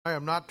I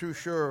am not too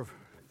sure of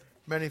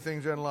many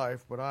things in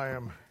life, but I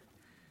am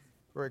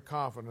very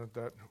confident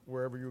that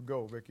wherever you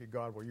go, Vicki,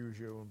 God will use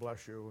you and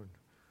bless you. And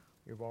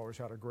you've always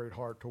had a great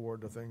heart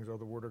toward the things of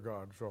the Word of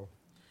God, so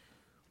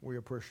we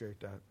appreciate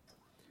that.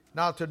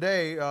 Now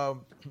today,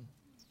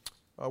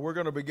 we're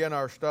going to begin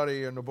our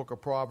study in the book of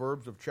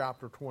Proverbs of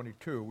chapter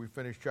 22. We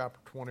finished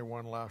chapter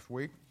 21 last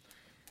week.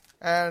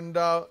 And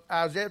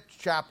as each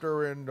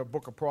chapter in the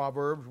book of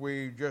Proverbs,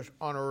 we just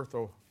unearth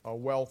a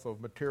wealth of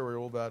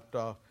material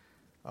that...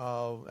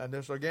 and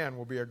this, again,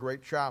 will be a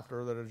great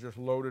chapter that is just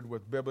loaded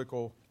with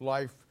biblical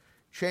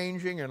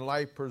life-changing and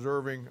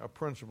life-preserving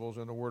principles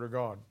in the Word of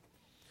God.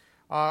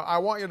 I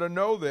want you to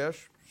know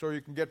this so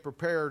you can get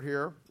prepared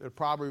here. It'll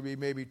probably be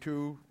maybe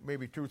 2,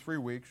 3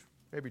 weeks,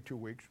 maybe 2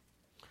 weeks.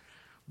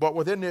 But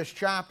within this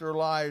chapter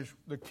lies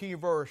the key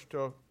verse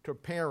to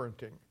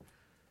parenting,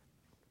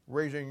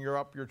 raising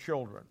up your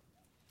children,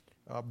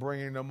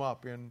 bringing them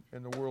up in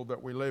the world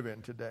that we live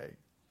in today.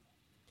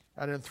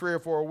 And in 3 or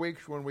 4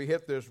 weeks, when we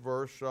hit this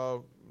verse,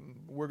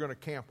 we're going to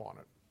camp on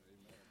it.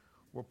 Amen.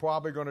 We're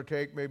probably going to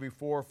take maybe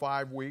 4 or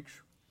 5 weeks,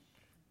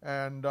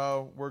 and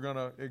we're going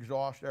to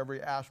exhaust every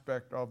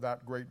aspect of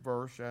that great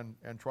verse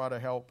and try to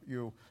help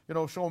you. You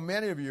know, so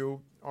many of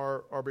you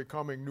are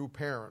becoming new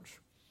parents,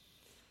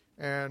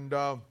 and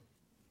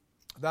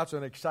that's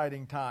an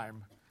exciting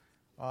time.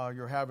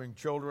 You're having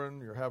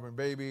children, you're having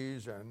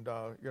babies, and,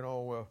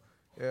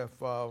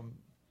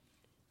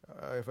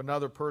 if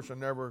another person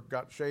never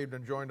got saved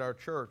and joined our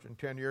church, in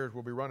 10 years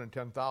we'll be running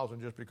 10,000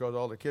 just because of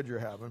all the kids you're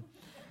having.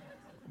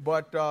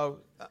 But,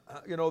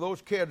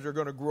 those kids are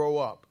going to grow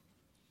up.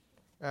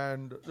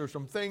 And there's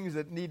some things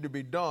that need to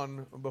be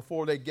done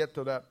before they get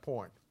to that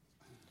point.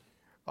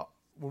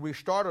 When we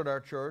started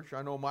our church,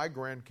 I know my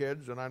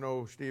grandkids, and I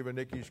know Steve and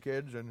Nikki's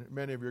kids, and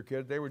many of your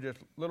kids, they were just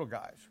little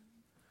guys.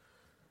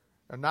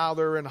 And now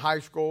they're in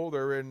high school,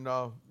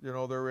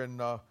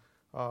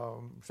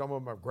 some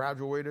of them have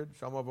graduated.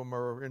 Some of them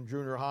are in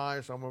junior high.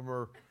 Some of them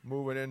are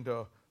moving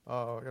into,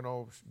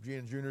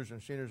 juniors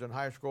and seniors in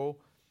high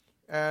school.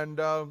 And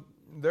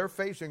they're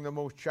facing the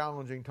most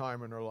challenging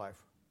time in their life.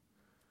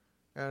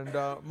 And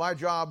my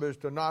job is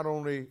to not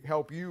only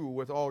help you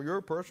with all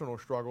your personal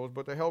struggles,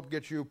 but to help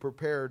get you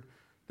prepared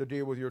to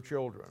deal with your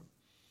children.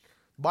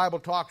 The Bible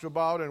talks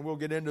about, and we'll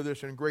get into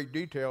this in great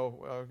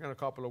detail in a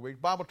couple of weeks,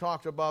 the Bible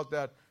talks about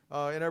that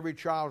in every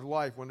child's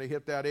life, when they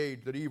hit that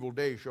age, that evil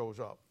day shows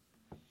up.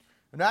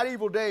 And that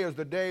evil day is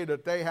the day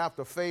that they have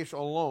to face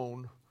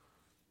alone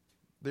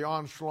the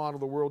onslaught of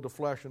the world, the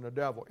flesh, and the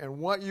devil. And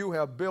what you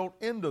have built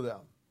into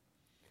them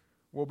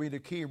will be the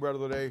key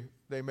whether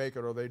they make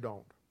it or they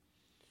don't.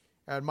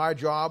 And my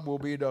job will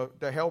be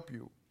to help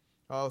you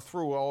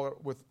through all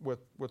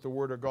with the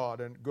Word of God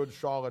and good,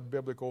 solid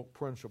biblical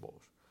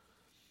principles.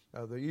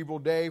 The evil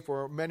day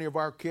for many of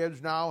our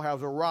kids now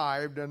has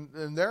arrived,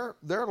 and their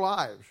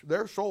lives,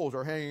 their souls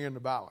are hanging in the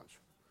balance.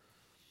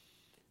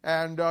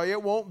 And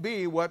it won't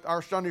be what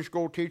our Sunday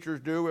school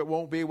teachers do. It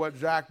won't be what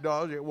Zach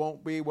does. It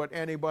won't be what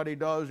anybody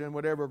does in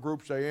whatever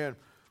groups they're in.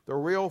 The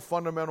real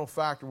fundamental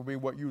factor will be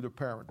what you, the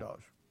parent,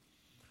 does.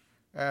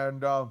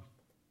 And I'm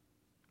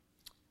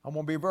going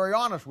to be very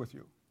honest with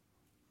you.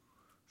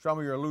 Some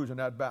of you are losing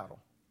that battle.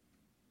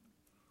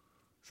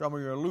 Some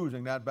of you are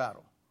losing that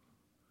battle.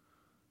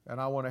 And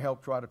I want to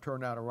help try to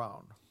turn that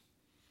around.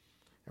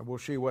 And we'll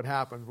see what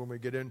happens when we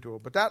get into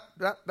it. But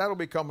that'll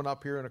be coming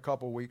up here in a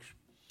couple of weeks.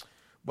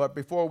 But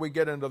before we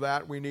get into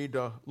that, we need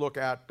to look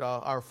at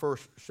our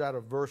first set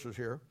of verses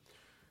here.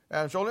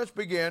 And so let's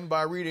begin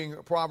by reading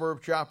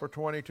Proverbs chapter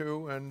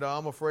 22. And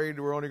I'm afraid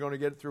we're only going to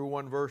get through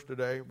one verse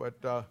today,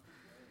 but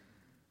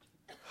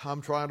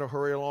I'm trying to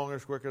hurry along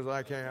as quick as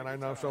I can. I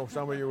know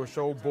some of you are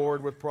so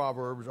bored with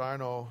Proverbs. I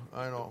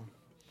know.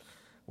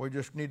 We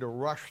just need to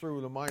rush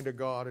through the mind of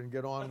God and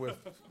get on with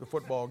the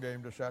football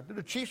game this afternoon.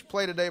 Did the Chiefs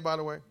play today, by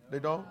the way? They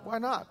don't? Why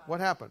not?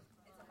 What happened?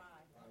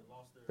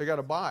 They got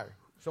a bye.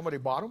 Somebody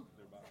bought them?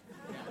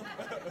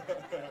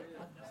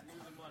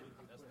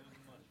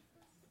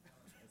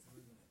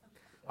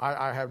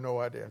 I have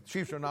no idea.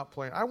 Chiefs are not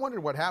playing. I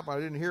wondered what happened. I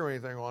didn't hear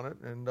anything on it.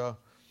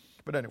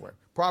 But anyway,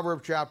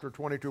 Proverbs chapter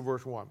 22,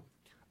 verse 1.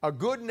 A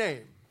good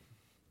name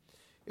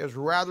is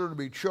rather to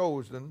be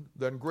chosen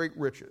than great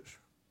riches,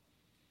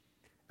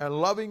 and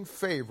loving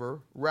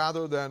favor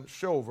rather than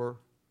silver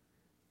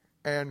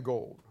and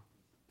gold.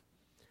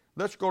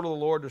 Let's go to the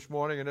Lord this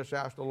morning and let's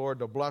ask the Lord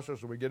to bless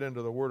us as we get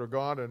into the Word of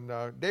God. And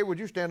Dave, would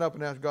you stand up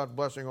and ask God's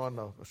blessing on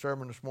the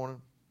sermon this morning?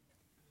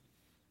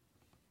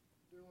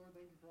 Dear Lord,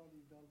 thank you for all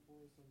you've done for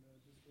us and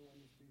just for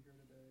letting us be here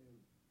today. And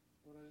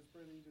Lord, I just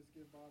pray that you just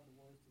give Bob the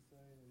words to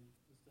say and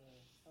just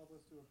help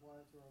us to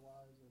apply it to our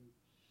lives and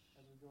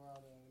as we go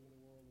out into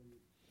the world and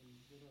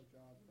get our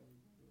jobs and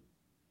everything.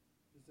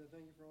 Just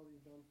thank you for all that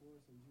you've done for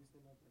us. In Jesus'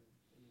 name I pray.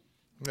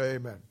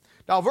 Amen.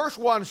 Now, verse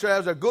 1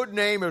 says, a good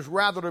name is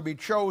rather to be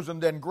chosen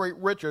than great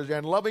riches,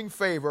 and loving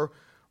favor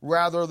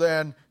rather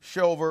than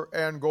silver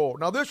and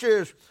gold. Now, this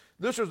is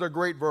a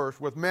great verse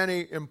with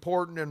many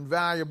important and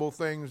valuable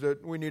things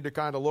that we need to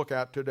kind of look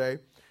at today.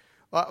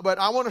 But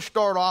I want to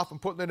start off and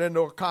putting it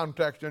into a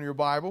context in your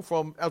Bible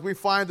as we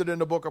find it in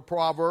the book of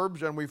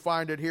Proverbs, and we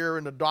find it here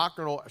in the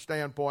doctrinal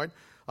standpoint.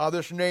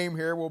 This name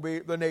here will be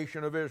the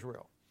nation of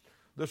Israel.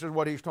 This is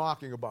what he's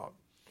talking about,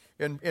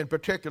 in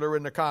particular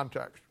in the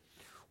context.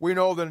 We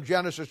know that in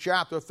Genesis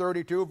chapter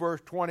 32,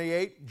 verse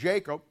 28,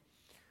 Jacob,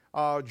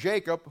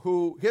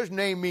 who his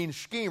name means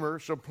schemer,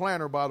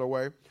 supplanter, by the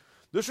way.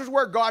 This is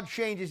where God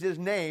changes his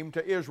name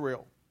to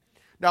Israel.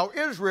 Now,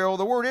 Israel,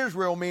 the word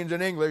Israel means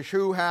in English,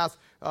 who hath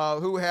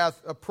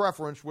a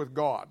preference with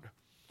God.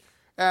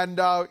 And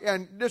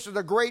this is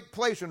a great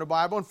place in the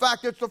Bible. In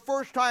fact, it's the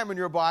first time in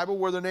your Bible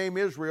where the name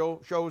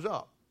Israel shows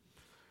up.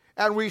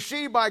 And we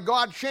see by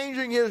God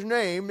changing his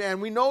name,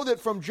 and we know that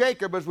from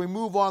Jacob as we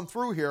move on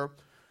through here,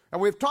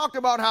 and we've talked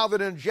about how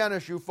that in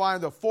Genesis you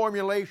find the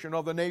formulation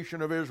of the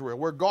nation of Israel,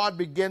 where God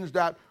begins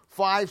that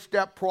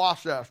 5-step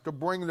process to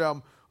bring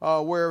them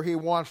where he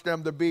wants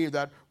them to be,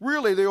 that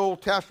really the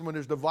Old Testament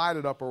is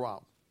divided up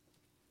around.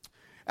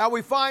 And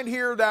we find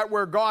here that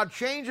where God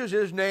changes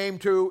his name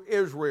to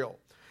Israel.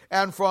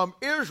 And from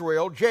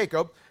Israel,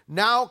 Jacob,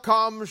 now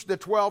comes the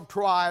 12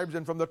 tribes,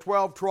 and from the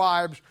 12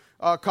 tribes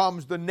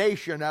comes the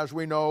nation, as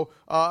we know,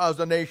 as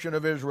the nation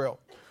of Israel.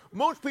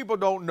 Most people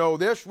don't know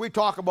this. We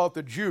talk about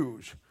the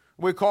Jews.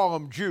 We call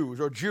them Jews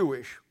or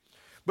Jewish.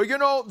 But you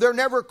know, they're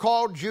never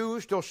called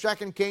Jews till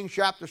 2 Kings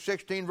chapter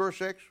 16, verse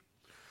 6.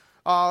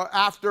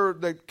 After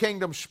the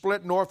kingdom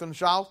split north and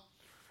south.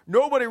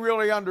 Nobody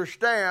really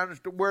understands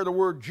where the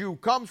word Jew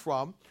comes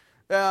from.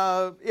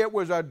 It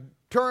was a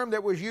term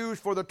that was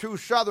used for the two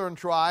southern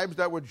tribes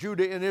that were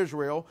Judah and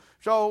Israel.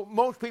 So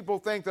most people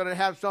think that it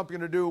had something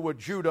to do with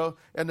Judah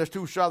and the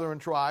two southern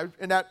tribes,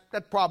 and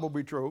that's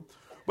probably true.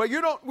 But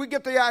we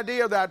get the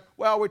idea that,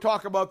 well, we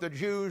talk about the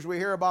Jews, we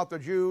hear about the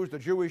Jews, the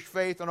Jewish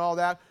faith and all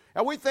that,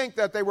 and we think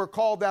that they were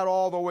called that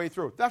all the way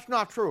through. That's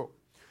not true.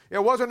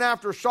 It wasn't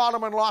after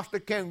Solomon lost the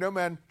kingdom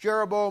and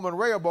Jeroboam and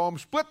Rehoboam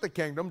split the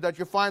kingdom that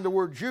you find the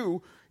word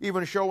Jew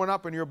even showing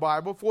up in your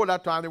Bible. For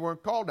that time, they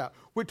weren't called that.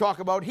 We talk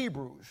about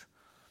Hebrews.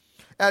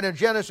 And in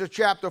Genesis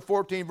chapter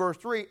 14, verse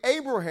 3,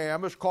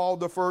 Abraham is called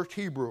the first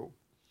Hebrew.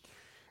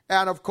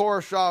 And of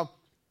course,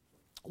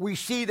 we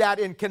see that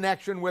in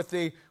connection with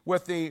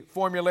the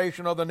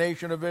formulation of the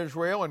nation of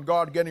Israel and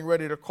God getting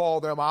ready to call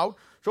them out.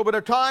 So by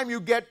the time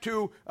you get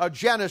to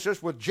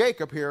Genesis with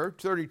Jacob here,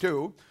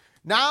 32,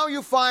 now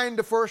you find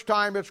the first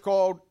time it's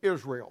called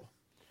Israel.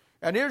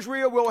 And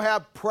Israel will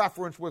have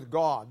preference with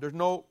God. There's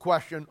no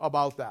question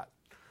about that.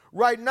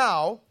 Right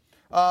now,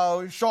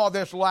 we saw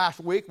this last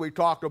week, we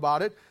talked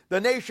about it.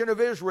 The nation of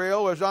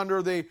Israel is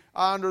under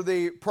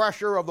the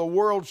pressure of the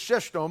world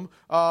system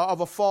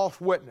of a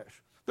false witness.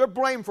 They're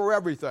blamed for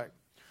everything.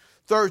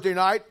 Thursday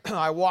night,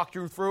 I walked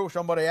you through,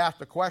 somebody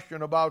asked a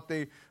question about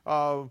the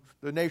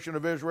nation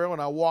of Israel,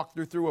 and I walked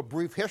you through a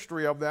brief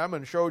history of them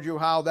and showed you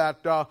how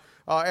that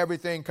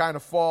everything kind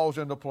of falls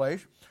into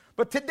place.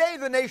 But today,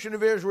 the nation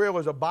of Israel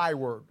is a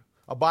byword.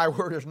 A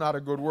byword is not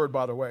a good word,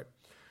 by the way.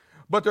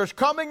 But there's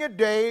coming a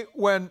day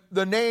when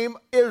the name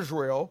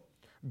Israel,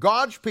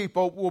 God's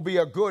people, will be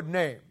a good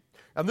name.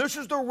 And this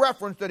is the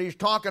reference that he's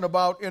talking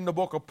about in the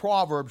book of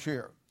Proverbs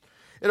here.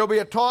 It'll be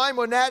a time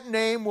when that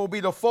name will be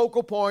the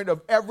focal point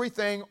of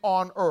everything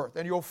on earth.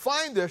 And you'll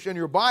find this in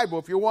your Bible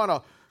if you want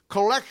a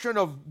collection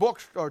of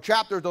books or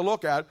chapters to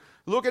look at.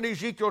 Look at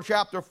Ezekiel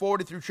chapter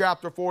 40 through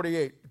chapter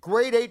 48.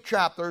 Great 8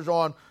 chapters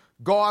on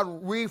God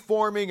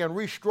reforming and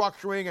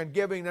restructuring and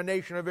giving the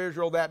nation of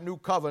Israel that new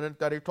covenant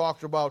that he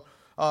talks about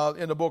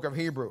in the book of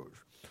Hebrews.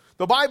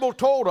 The Bible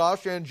told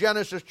us in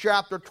Genesis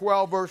chapter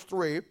 12, verse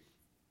 3,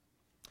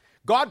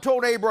 God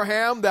told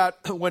Abraham that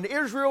when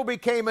Israel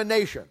became a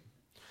nation,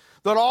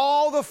 that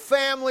all the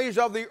families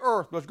of the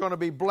earth was going to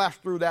be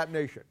blessed through that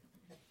nation.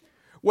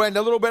 When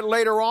a little bit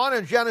later on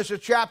in Genesis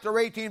chapter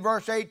 18,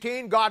 verse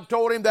 18, God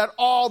told him that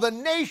all the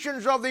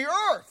nations of the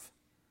earth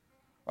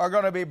are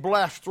going to be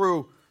blessed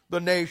through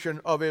the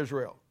nation of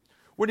Israel.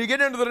 When you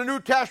get into the New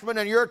Testament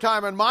in your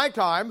time and my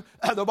time,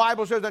 the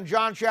Bible says in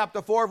John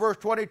chapter 4, verse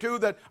 22,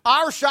 that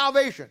our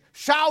salvation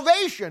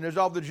is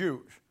of the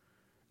Jews.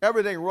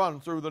 Everything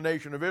runs through the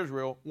nation of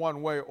Israel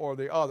one way or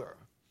the other.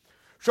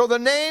 So the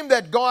name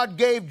that God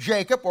gave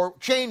Jacob, or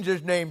changed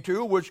his name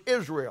to, was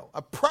Israel,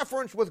 a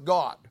preference with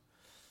God.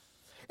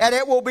 And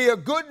it will be a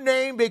good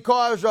name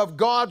because of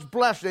God's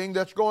blessing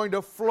that's going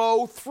to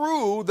flow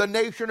through the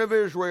nation of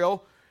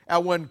Israel.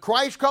 And when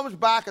Christ comes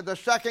back at the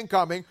second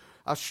coming,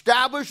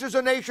 establishes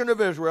the nation of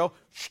Israel,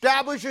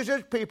 establishes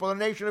his people, the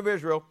nation of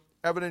Israel,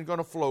 everything's going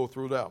to flow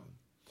through them.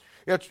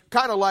 It's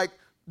kind of like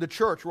the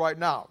church right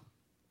now.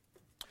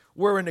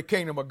 We're in the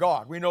kingdom of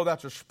God. We know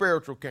that's a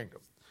spiritual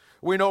kingdom.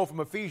 We know from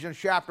Ephesians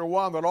chapter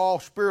 1 that all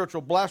spiritual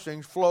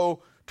blessings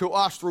flow to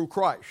us through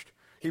Christ.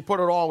 He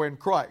put it all in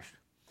Christ.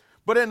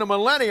 But in the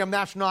millennium,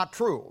 that's not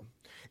true.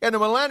 In the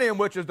millennium,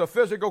 which is the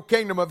physical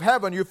kingdom of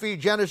heaven, you see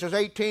Genesis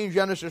 18,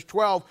 Genesis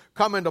 12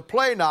 come into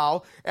play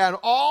now, and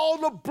all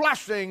the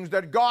blessings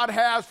that God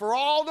has for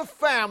all the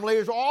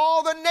families,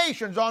 all the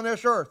nations on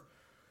this earth,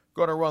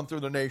 going to run through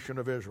the nation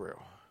of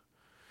Israel.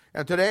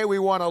 And today we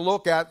want to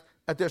look at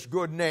at this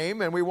good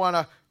name, and we want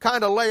to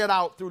kind of lay it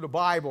out through the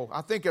Bible.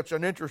 I think it's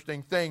an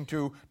interesting thing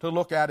to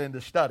look at and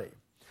to study.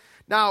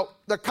 Now,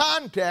 the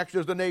context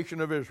is the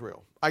nation of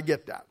Israel. I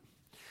get that.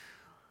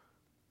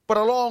 But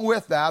along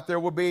with that, there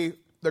will be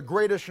the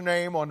greatest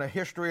name on the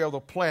history of the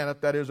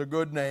planet that is a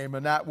good name,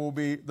 and that will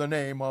be the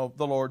name of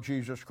the Lord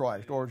Jesus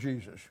Christ, or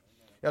Jesus.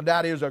 And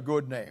that is a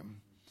good name.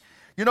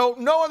 You know,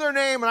 no other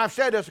name, and I've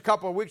said this a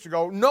couple of weeks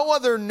ago, no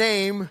other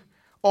name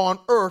on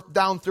earth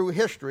down through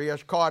history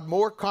has caused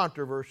more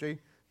controversy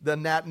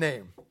than that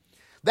name.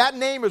 That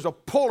name is a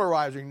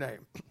polarizing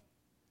name.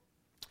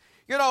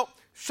 You know,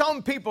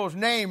 some people's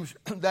names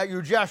that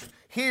you just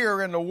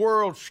hear in the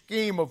world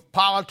scheme of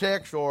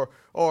politics or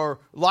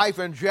life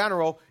in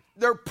general,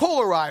 they're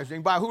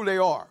polarizing by who they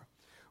are.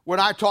 When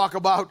I talk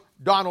about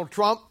Donald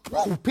Trump,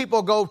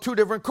 people go two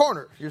different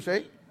corners, you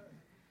see.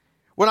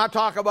 When I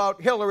talk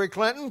about Hillary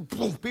Clinton,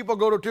 people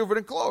go to two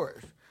different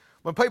corners.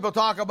 When people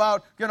talk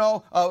about,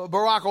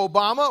 Barack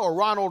Obama or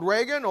Ronald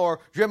Reagan or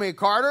Jimmy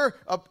Carter,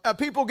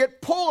 people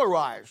get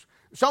polarized.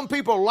 Some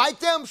people like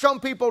them, some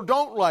people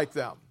don't like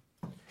them.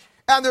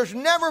 And there's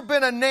never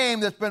been a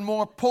name that's been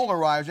more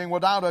polarizing,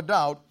 without a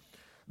doubt,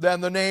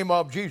 than the name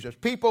of Jesus.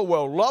 People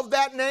will love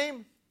that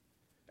name,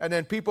 and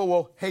then people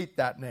will hate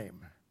that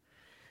name.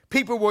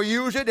 People will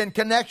use it in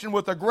connection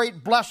with the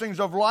great blessings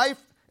of life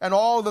and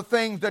all the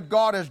things that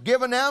God has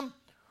given them,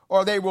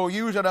 or they will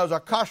use it as a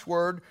cuss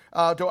word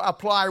to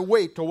apply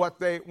weight to what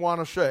they want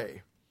to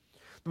say.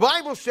 The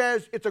Bible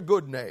says it's a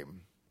good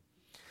name.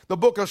 The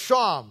book of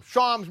Psalms.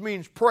 Psalms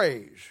means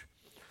praise.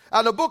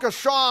 And the book of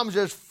Psalms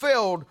is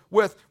filled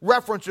with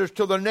references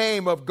to the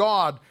name of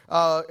God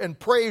and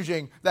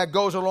praising that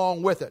goes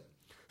along with it.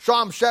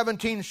 Psalm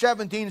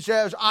 17:17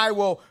 says, I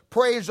will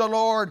praise the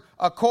Lord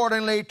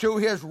accordingly to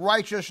his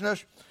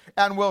righteousness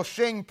and will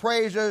sing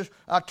praises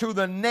to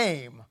the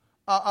name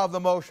of the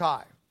Most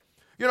High.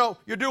 You know,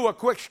 you do a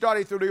quick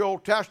study through the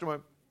Old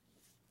Testament,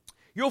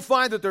 you'll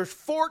find that there's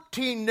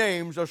 14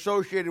 names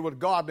associated with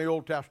God in the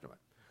Old Testament.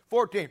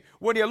 14.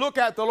 When you look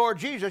at the Lord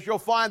Jesus, you'll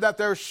find that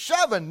there's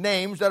 7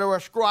 names that are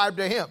ascribed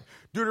to him.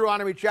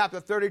 Deuteronomy chapter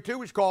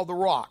 32 is called the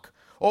rock.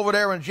 Over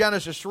there in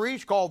Genesis 3,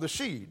 it's called the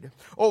seed.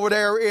 Over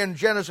there in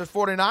Genesis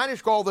 49,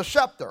 it's called the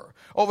scepter.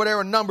 Over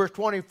there in Numbers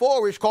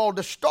 24, it's called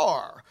the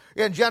star.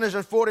 In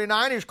Genesis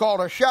 49, he's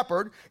called a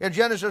shepherd. In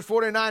Genesis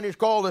 49, he's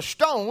called a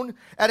stone.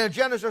 And in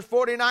Genesis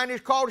 49, he's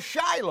called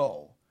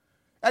Shiloh.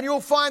 And you'll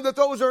find that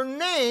those are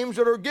names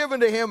that are given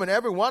to him, and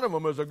every one of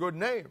them is a good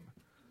name.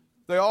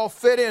 They all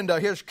fit into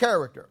his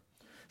character.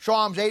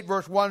 Psalms 8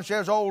 verse 1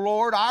 says, O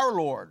Lord, our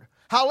Lord,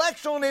 how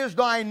excellent is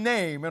thy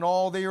name in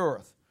all the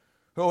earth,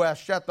 who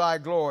hast set thy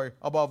glory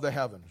above the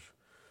heavens.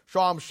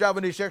 Psalm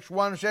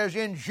 76:1 says,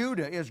 in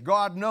Judah is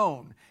God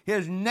known.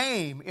 His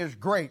name is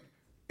great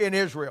in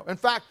Israel. In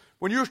fact,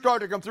 when you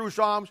start to come through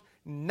Psalms,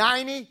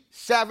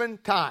 97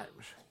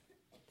 times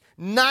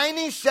in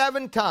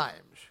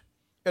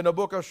the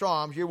book of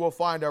Psalms, you will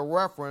find a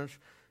reference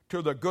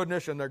to the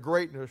goodness and the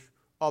greatness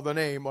of the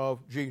name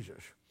of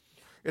Jesus.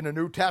 In the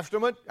New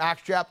Testament,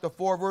 Acts chapter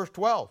 4, verse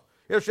 12,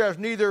 it says,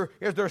 neither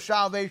is there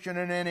salvation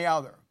in any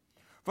other,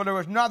 for there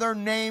is another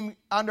name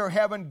under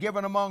heaven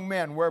given among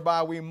men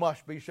whereby we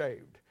must be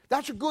saved.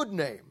 That's a good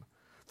name.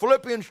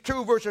 Philippians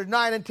 2 verses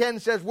 9 and 10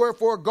 says,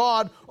 wherefore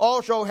God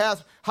also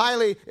hath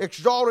highly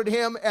exalted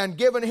him and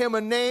given him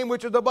a name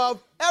which is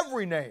above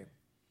every name.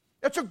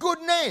 It's a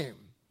good name.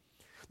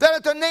 That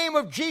at the name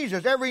of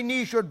Jesus every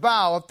knee should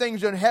bow, of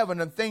things in heaven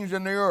and things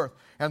in the earth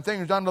and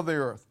things under the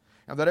earth,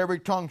 and that every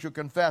tongue should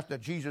confess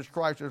that Jesus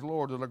Christ is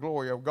Lord to the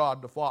glory of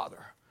God the Father.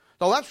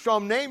 So that's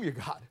some name you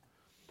got.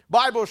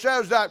 Bible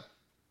says that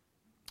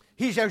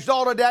he's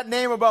exalted that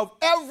name above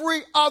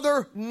every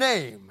other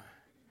name.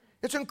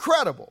 It's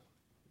incredible.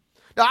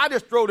 Now, I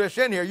just throw this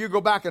in here. You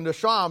go back into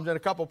Psalms and a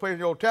couple of places in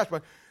the Old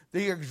Testament.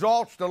 He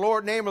exalts the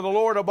name of the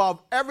Lord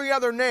above every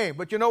other name.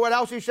 But you know what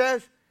else he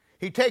says?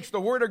 He takes the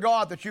Word of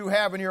God that you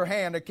have in your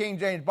hand, the King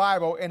James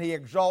Bible, and he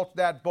exalts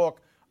that book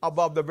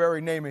above the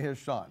very name of his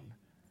Son.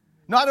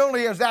 Not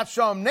only is that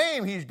some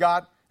name he's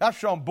got, that's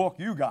some book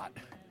you got.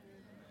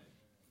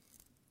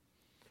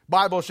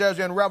 Bible says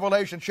in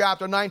Revelation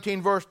chapter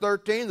 19, verse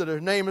 13, that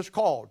his name is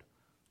called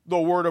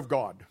the Word of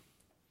God.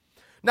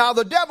 Now,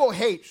 the devil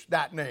hates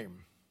that name.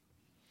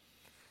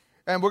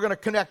 And we're going to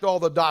connect all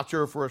the dots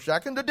here for a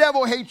second. The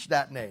devil hates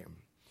that name.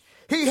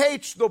 He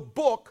hates the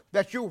book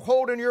that you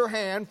hold in your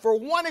hand for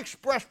one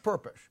express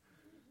purpose,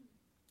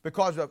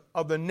 because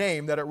of the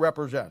name that it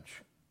represents.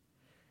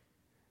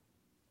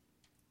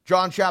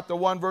 John chapter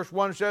 1 verse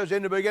 1 says,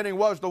 in the beginning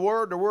was the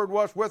Word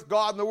was with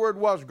God, and the Word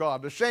was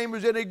God. The same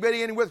was in the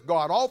beginning with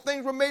God. All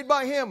things were made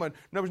by him, and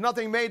there was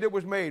nothing made that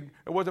was made.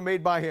 It wasn't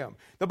made by him.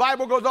 The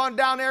Bible goes on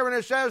down there and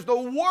it says, the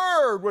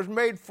Word was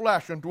made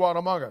flesh and dwelt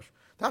among us.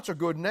 That's a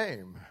good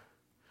name.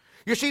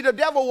 You see, the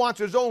devil wants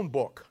his own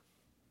book.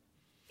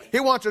 He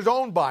wants his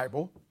own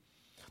Bible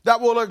that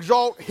will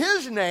exalt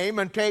his name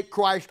and take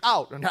Christ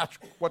out. And that's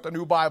what the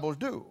new Bibles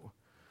do.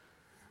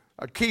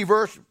 A key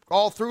verse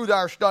all through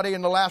our study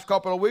in the last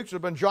couple of weeks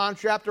has been John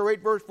chapter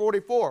 8, verse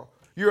 44.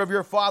 You have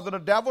your father the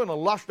devil, and the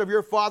lust of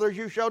your fathers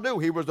you shall do.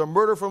 He was a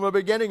murderer from the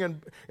beginning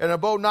and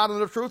abode not in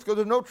the truth, because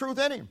there's no truth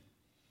in him.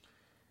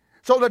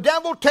 So the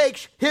devil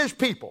takes his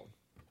people,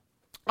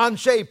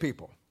 unsaved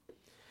people,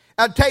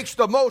 and takes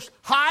the most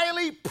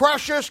highly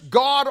precious,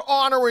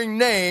 God-honoring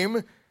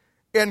name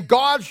in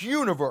God's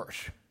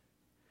universe,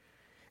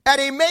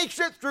 and he makes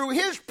it through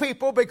his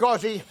people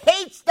because he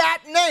hates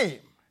that name.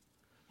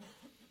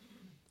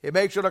 He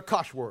makes it a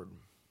cuss word.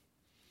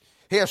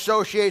 He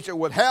associates it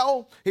with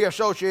hell. He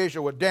associates it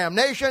with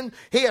damnation.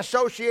 He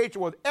associates it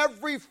with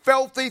every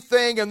filthy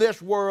thing in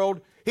this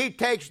world. He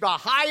takes the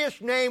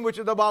highest name, which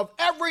is above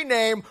every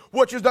name,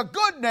 which is the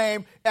good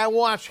name, and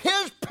wants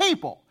his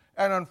people,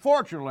 and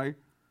unfortunately,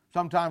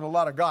 sometimes a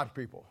lot of God's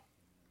people,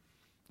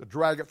 to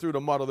drag it through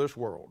the mud of this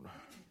world.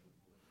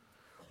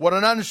 What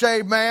an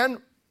unsaved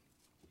man,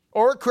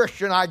 or a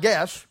Christian, I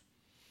guess,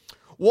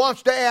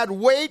 wants to add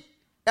weight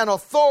and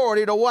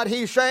authority to what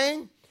he's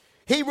saying,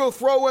 he will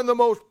throw in the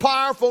most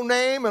powerful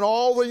name in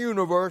all the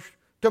universe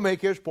to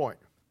make his point.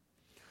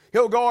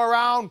 He'll go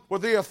around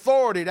with the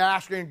authority to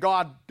asking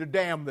God to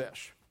damn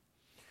this.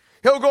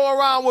 He'll go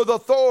around with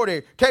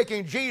authority,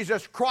 taking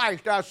Jesus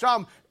Christ as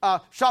some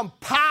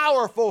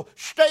powerful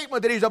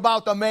statement that he's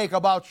about to make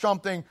about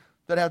something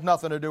that has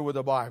nothing to do with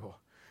the Bible.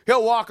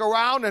 He'll walk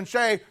around and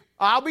say,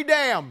 I'll be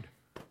damned.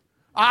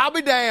 I'll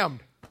be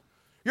damned.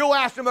 You'll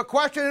ask him a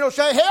question and he'll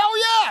say, hell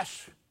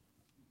yes.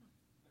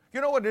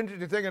 You know what an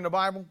interesting thing in the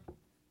Bible?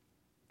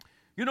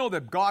 You know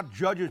that God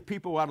judges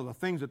people out of the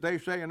things that they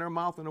say in their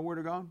mouth in the Word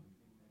of God?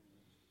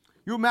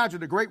 You imagine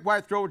the great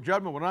white throne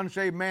judgment when an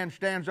unsaved man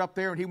stands up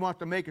there and he wants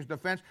to make his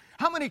defense.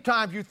 How many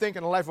times you think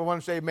in the life of an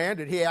unsaved man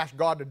did he ask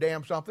God to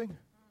damn something?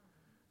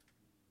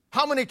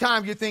 How many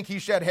times you think he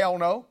said hell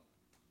no?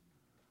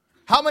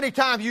 How many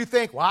times you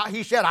think, well,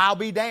 he said I'll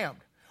be damned?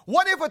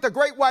 What if at the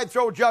great white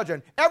throne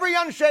judgment, every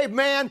unsaved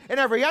man and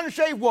every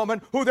unsaved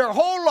woman who their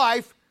whole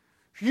life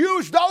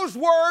used those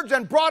words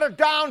and brought it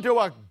down to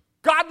a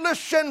godless,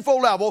 sinful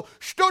level,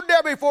 stood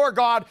there before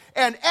God,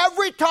 and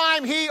every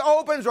time he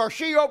opens or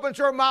she opens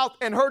her mouth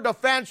in her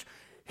defense,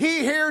 he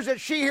hears it,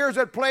 she hears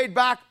it played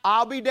back,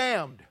 I'll be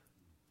damned.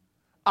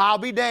 I'll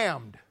be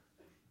damned.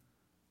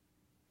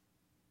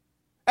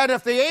 And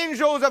if the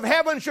angels of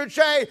heaven should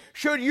say,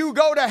 should you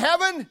go to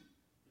heaven?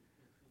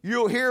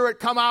 You'll hear it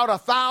come out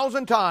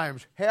 1,000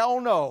 times.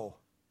 Hell no.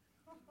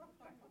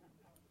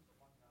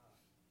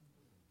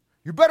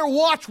 You better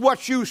watch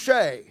what you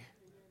say.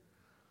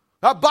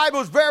 The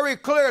Bible's very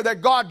clear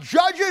that God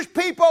judges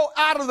people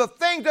out of the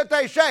things that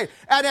they say.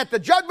 And at the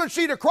judgment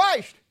seat of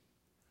Christ,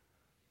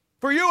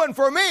 for you and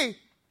for me,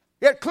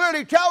 it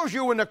clearly tells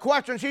you in the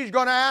questions he's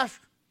going to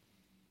ask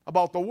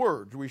about the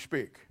words we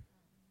speak.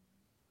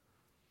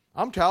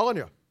 I'm telling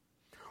you.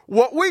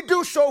 What we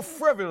do so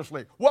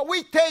frivolously, what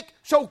we take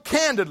so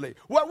candidly,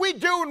 what we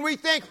do when we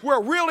think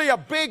we're really a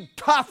big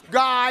tough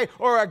guy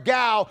or a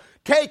gal,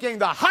 taking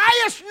the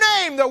highest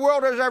name the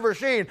world has ever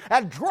seen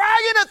and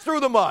dragging it through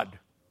the mud.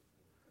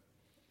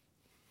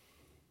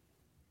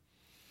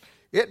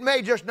 It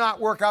may just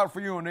not work out for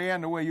you in the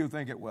end the way you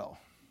think it will.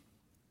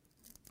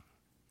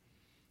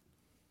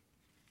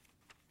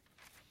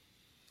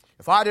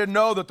 If I didn't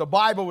know that the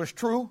Bible was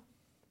true,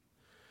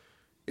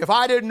 if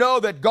I didn't know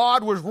that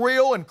God was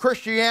real and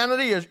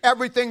Christianity is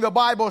everything the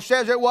Bible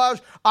says it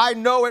was, I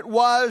know it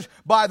was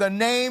by the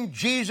name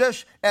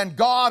Jesus and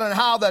God, and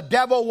how the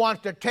devil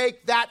wants to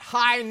take that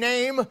high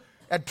name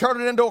and turn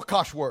it into a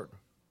cuss word.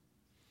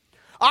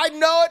 I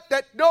know it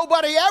that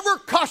nobody ever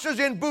cusses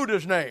in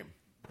Buddha's name.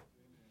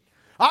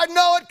 I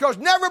know it because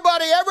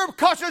nobody ever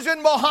cusses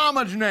in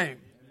Muhammad's name.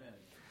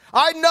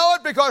 I know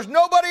it because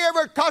nobody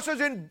ever cusses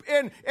in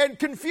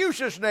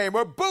Confucius' name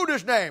or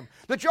Buddha's name.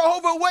 The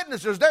Jehovah's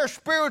Witnesses, their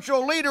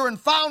spiritual leader and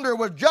founder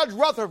was Judge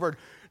Rutherford.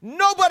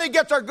 Nobody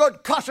gets a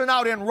good cussing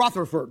out in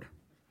Rutherford.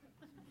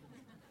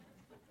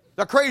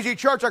 The Crazy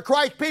Church of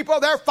Christ people,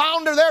 their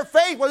founder, their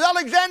faith was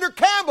Alexander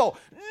Campbell.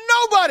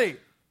 Nobody.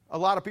 A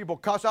lot of people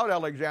cuss out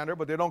Alexander,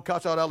 but they don't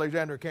cuss out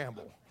Alexander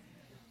Campbell.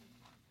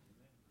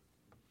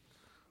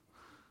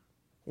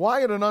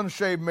 Why in an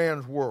unsaved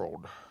man's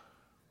world,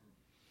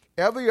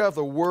 every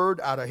other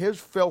word out of his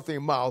filthy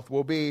mouth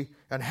will be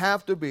and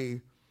have to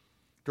be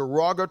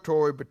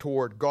derogatory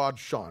toward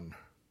God's Son?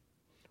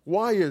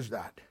 Why is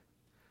that?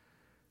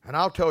 And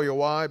I'll tell you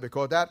why,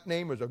 because that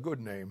name is a good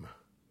name.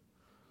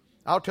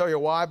 I'll tell you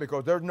why,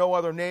 because there's no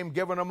other name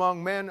given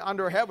among men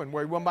under heaven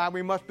whereby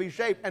we must be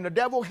saved, and the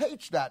devil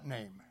hates that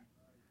name.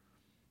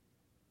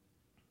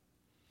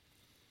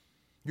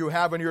 You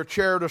have in your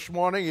chair this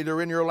morning, either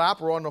in your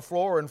lap or on the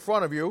floor or in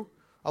front of you,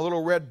 a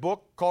little red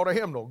book called a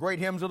hymnal, Great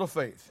Hymns of the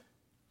Faith.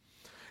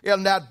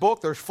 In that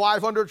book, there's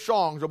 500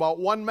 songs about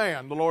one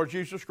man, the Lord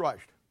Jesus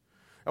Christ.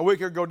 And we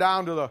could go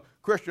down to the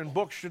Christian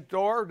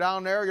bookstore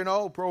down there, you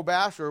know,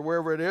 Pro-Bass or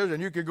wherever it is,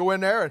 and you could go in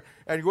there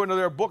and go into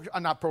their book,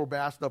 not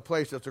Pro-Bass, the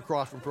place that's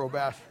across from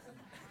Pro-Bass.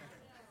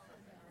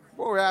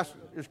 Pro-Bass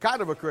is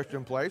kind of a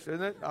Christian place,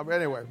 isn't it?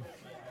 Anyway.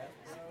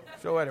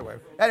 So anyway,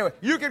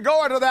 you could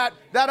go into that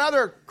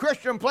other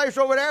Christian place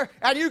over there,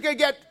 and you could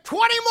get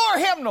 20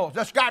 more hymnals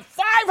that's got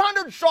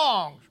 500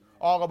 songs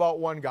all about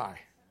one guy.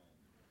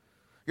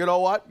 You know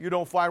what? You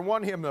don't find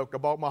one hymn book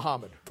about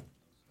Muhammad.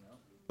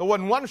 There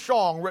wasn't one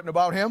song written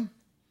about him.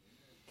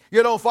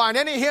 You don't find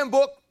any hymn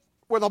book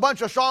with a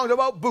bunch of songs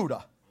about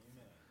Buddha.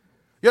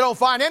 You don't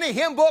find any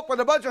hymn book with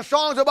a bunch of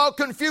songs about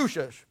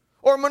Confucius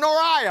or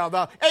Moriah,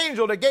 the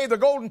angel that gave the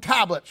golden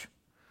tablets,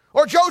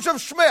 or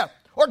Joseph Smith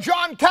or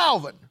John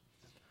Calvin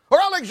or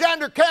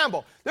Alexander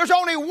Campbell. There's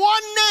only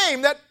one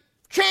name that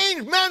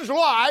changed men's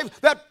lives,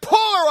 that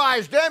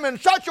polarized them in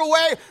such a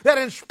way that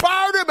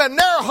inspired them in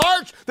their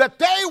hearts that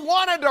they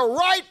wanted to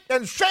write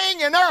and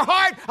sing in their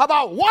heart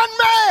about one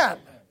man.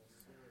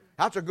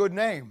 That's a good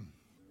name.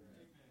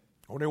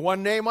 Only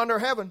one name under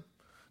heaven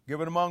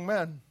given among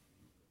men.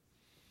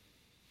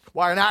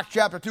 Why, in Acts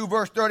chapter 2,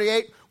 verse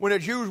 38, when the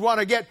Jews want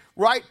to get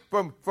right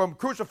from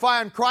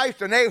crucifying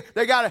Christ, and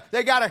they got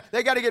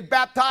to get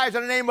baptized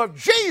in the name of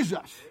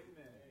Jesus.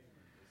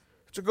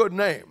 It's a good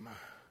name.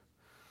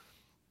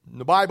 And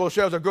the Bible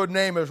says a good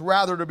name is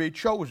rather to be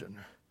chosen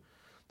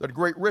than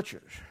great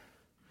riches,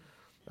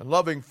 and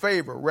loving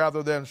favor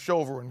rather than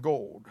silver and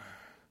gold.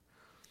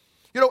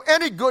 You know,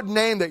 any good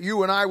name that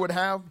you and I would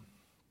have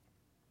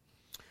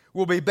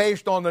will be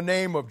based on the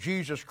name of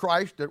Jesus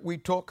Christ that we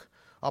took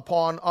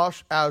upon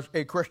us as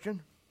a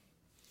Christian.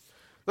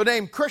 The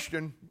name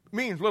Christian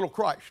means little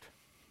Christ.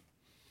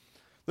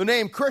 The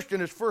name Christian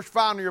is first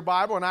found in your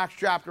Bible in Acts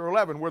chapter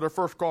 11, where they're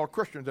first called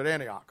Christians at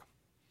Antioch.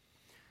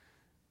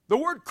 The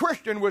word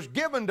Christian was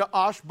given to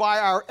us by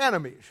our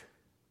enemies.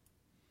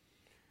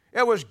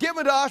 It was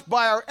given to us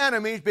by our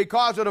enemies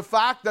because of the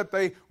fact that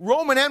the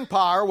Roman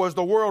Empire was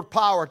the world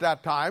power at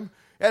that time.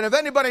 And if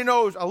anybody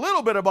knows a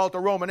little bit about the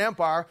Roman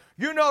Empire,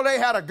 you know they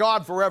had a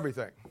god for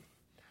everything.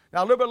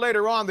 Now, a little bit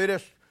later on, they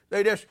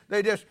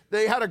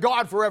had a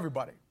god for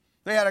everybody.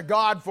 They had a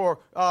god for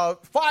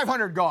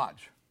 500 gods.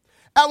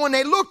 And when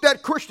they looked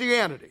at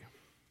Christianity,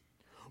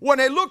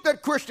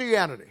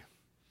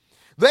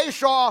 they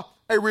saw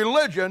a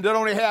religion that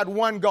only had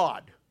one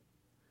God.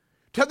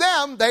 To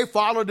them, they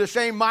followed the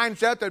same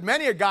mindset that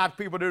many of God's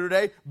people do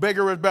today: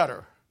 bigger is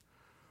better.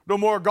 The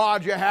more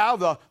gods you have,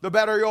 the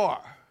better you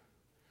are.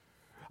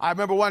 I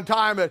remember one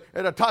time in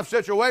a tough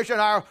situation,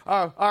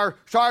 our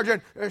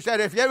sergeant said,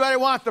 if anybody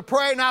wants to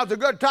pray, now's a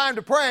good time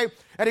to pray.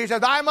 And he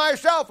says, I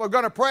myself am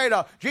going to pray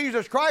to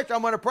Jesus Christ.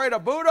 I'm going to pray to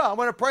Buddha. I'm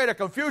going to pray to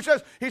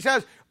Confucius. He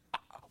says,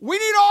 we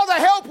need all the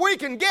help we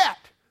can get.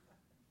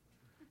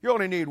 You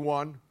only need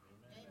one.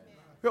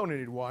 You only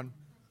need one.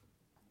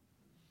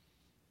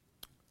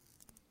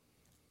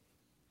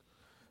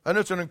 And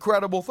it's an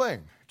incredible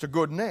thing. It's a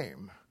good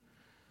name.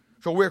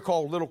 So we're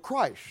called Little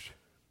Christ.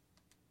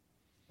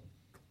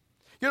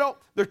 You know,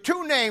 there are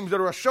two names that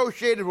are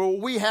associated with what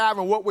we have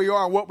and what we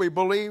are and what we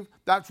believe.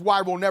 That's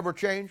why we'll never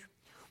change.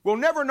 We'll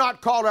never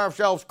not call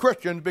ourselves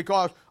Christians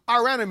because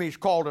our enemies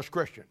called us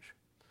Christians.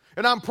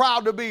 And I'm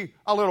proud to be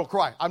a little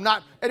Christ. I'm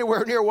not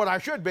anywhere near what I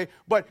should be,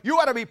 but you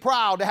ought to be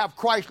proud to have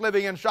Christ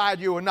living inside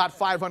you and not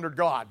 500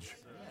 gods.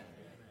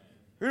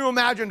 Can you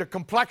imagine the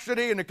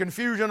complexity and the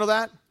confusion of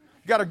that?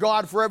 You got a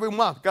God for every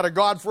month. Got a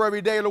God for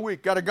every day of the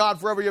week. Got a God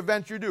for every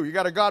event you do. You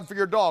got a God for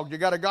your dog. You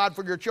got a God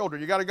for your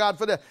children. You got a God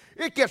for that.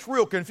 It gets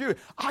real confusing.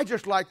 I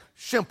just like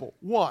simple.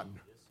 One.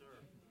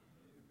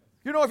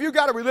 You know, if you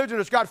got a religion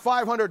that's got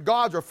 500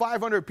 gods or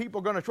 500 people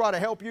going to try to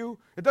help you,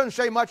 it doesn't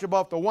say much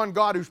about the one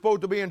God who's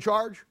supposed to be in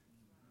charge.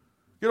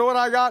 You know what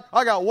I got?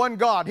 I got one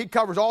God. He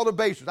covers all the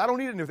bases. I don't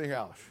need anything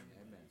else.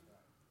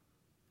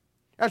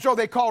 And so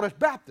they called us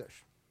Baptists.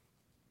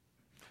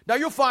 Now,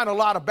 you'll find a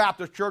lot of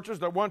Baptist churches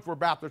that once were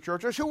Baptist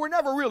churches who were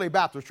never really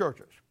Baptist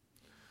churches.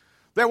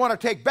 They want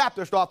to take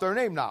Baptist off their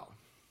name now.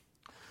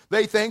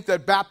 They think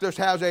that Baptist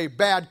has a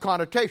bad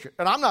connotation.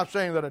 And I'm not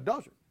saying that it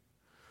doesn't.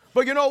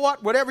 But you know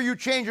what? Whatever you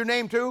change your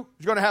name to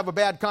is going to have a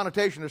bad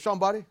connotation to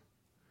somebody.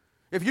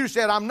 If you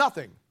said, I'm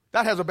nothing,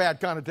 that has a bad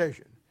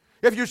connotation.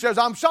 If you says,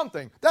 I'm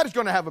something, that is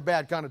going to have a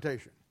bad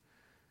connotation.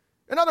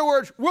 In other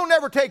words, we'll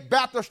never take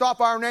Baptist off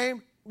our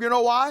name. You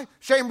know why?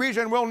 Same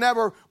reason we'll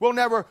never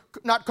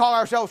not call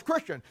ourselves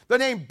Christian. The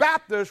name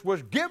Baptist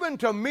was given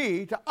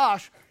to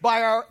us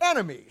by our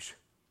enemies.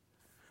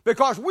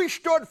 Because we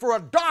stood for a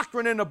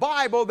doctrine in the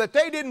Bible that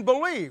they didn't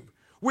believe.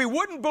 We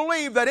wouldn't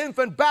believe that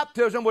infant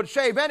baptism would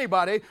save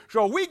anybody,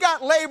 so we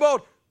got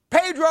labeled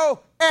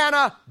Pedro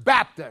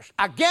Anabaptist,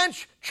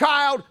 against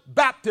child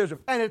baptism,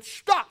 and it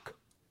stuck.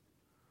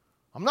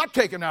 I'm not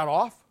taking that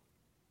off.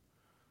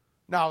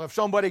 Now, if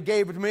somebody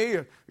gave it to me,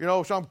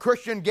 some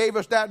Christian gave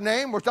us that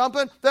name or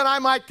something, then I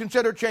might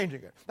consider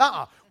changing it.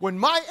 When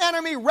my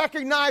enemy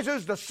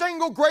recognizes the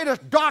single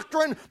greatest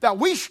doctrine that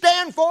we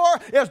stand for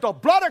is the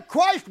blood of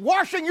Christ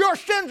washing your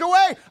sins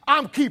away,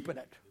 I'm keeping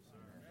it.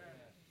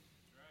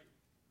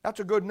 That's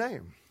a good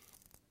name.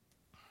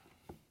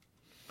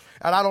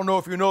 And I don't know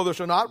if you know this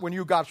or not, when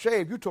you got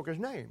saved, you took his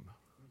name.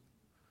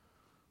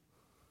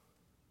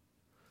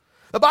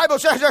 The Bible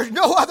says there's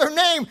no other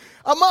name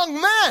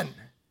among men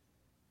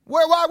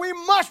whereby we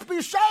must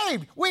be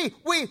saved. When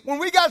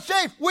we got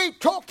saved, we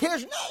took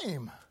his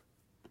name.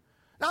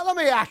 Now let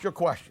me ask you a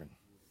question.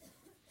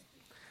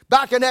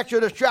 Back in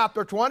Exodus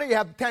chapter 20, you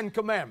have the 10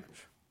 Commandments.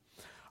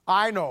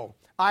 I know.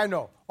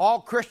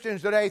 All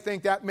Christians today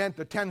think that meant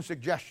the 10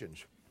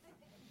 suggestions.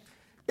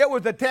 It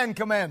was the 10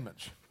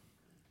 commandments.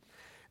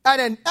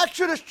 And in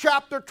Exodus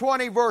chapter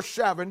 20, verse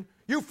 7,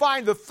 you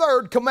find the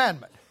third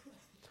commandment.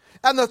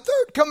 And the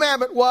third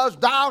commandment was,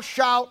 thou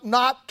shalt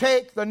not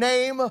take the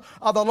name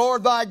of the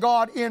Lord thy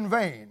God in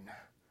vain.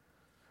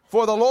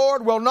 For the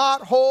Lord will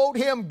not hold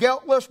him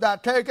guiltless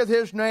that taketh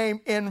his name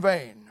in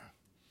vain.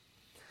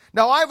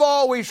 Now, I've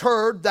always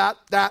heard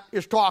that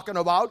is talking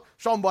about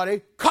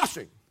somebody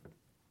cussing.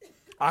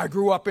 I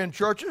grew up in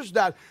churches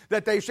that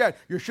they said,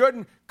 you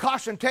shouldn't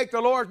cuss and take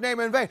the Lord's name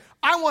in vain.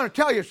 I want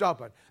to tell you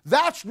something.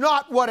 That's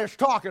not what it's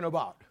talking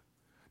about.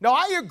 Now,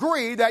 I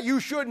agree that you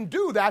shouldn't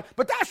do that,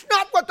 but that's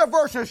not what the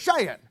verse is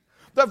saying.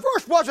 The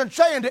verse wasn't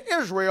saying to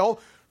Israel,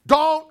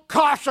 don't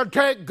cuss and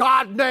take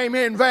God's name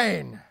in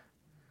vain.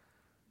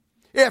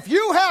 If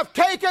you have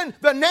taken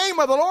the name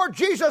of the Lord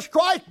Jesus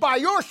Christ by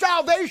your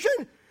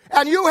salvation,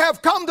 and you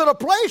have come to the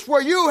place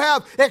where you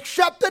have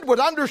accepted with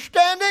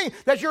understanding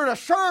that you're to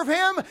serve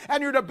Him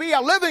and you're to be a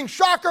living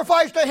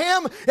sacrifice to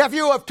Him, if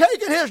you have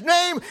taken His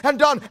name and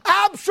done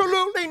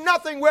absolutely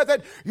nothing with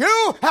it,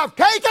 you have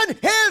taken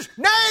His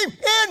name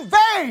in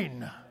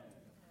vain.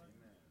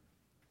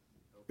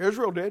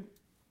 Israel did.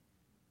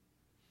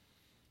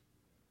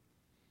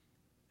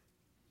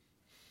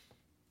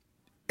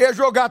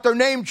 Israel got their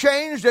name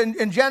changed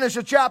in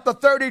Genesis chapter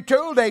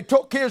 32. They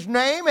took his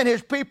name and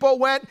his people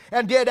went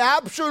and did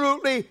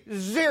absolutely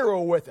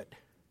zero with it.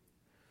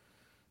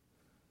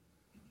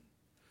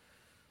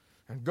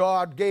 And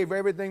God gave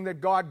everything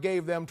that God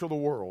gave them to the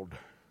world.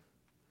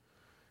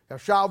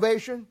 At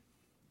salvation,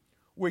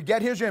 we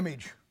get his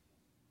image.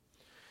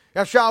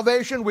 At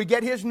salvation, we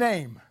get his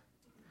name.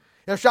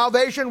 At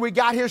salvation, we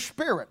got his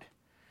spirit.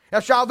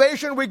 At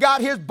salvation, we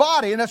got his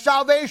body. And at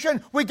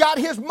salvation, we got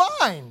his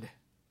mind.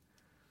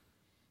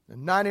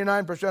 And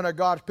 99% of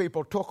God's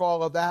people took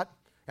all of that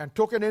and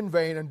took it in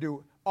vain and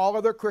do all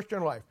of their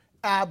Christian life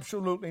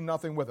absolutely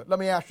nothing with it. Let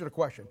me ask you the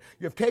question.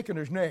 You've taken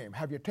his name.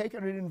 Have you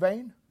taken it in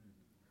vain?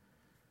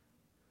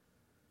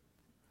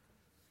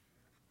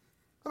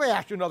 Let me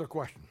ask you another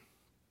question.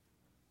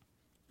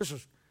 This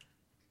is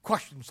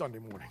Question Sunday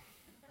morning.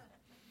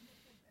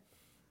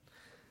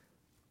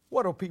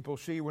 What do people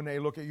see when they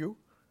look at you?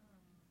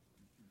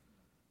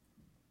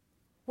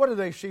 What do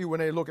they see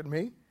when they look at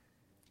me?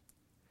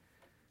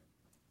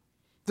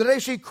 Do they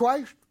see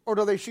Christ or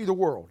do they see the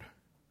world?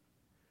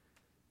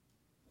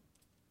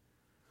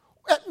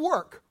 At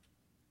work,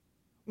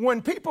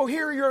 when people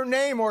hear your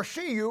name or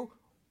see you,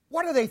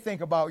 what do they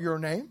think about your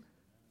name?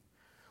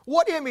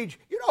 What image?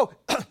 You know,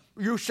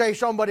 you say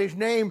somebody's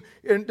name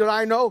that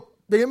I know,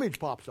 the image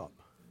pops up.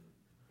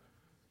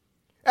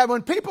 And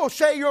when people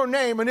say your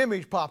name, an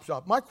image pops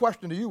up. My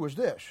question to you is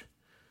this.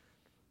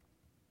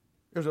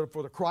 Is it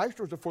for the Christ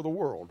or is it for the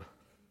world?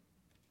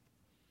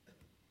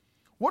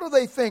 What do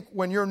they think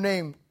when your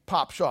name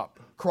pops up?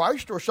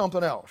 Christ or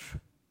something else?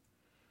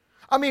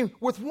 I mean,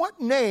 with what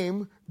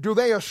name do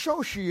they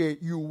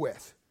associate you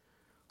with?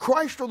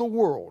 Christ or the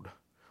world?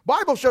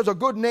 Bible says a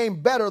good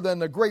name better than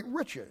the great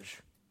riches.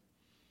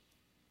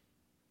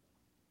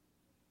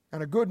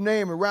 And a good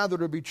name is rather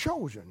to be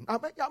chosen. I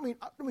mean,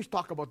 let me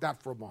talk about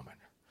that for a moment.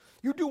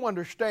 You do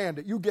understand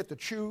that you get to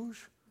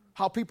choose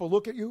how people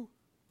look at you?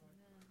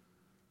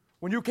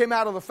 When you came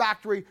out of the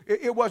factory,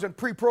 it wasn't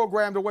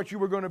pre-programmed to what you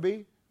were going to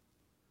be.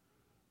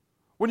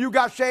 When you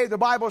got saved, the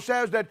Bible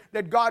says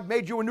that God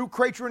made you a new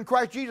creature in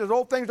Christ Jesus.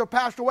 Old things have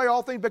passed away,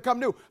 all things become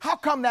new. How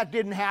come that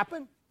didn't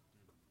happen?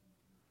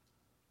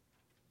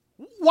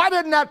 Why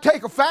didn't that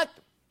take effect?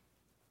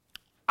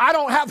 I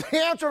don't have the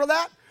answer to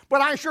that,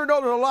 but I sure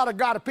know there's a lot of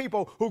God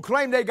people who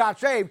claim they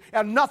got saved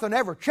and nothing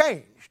ever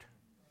changed.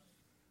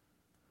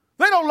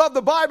 They don't love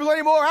the Bible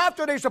anymore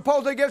after they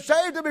supposedly get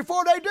saved than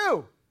before they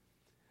do.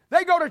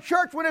 They go to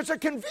church when it's a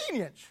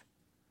convenience.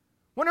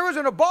 When there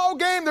isn't a ball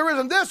game, there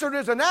isn't this or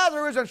there isn't that,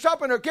 there isn't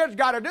something their kids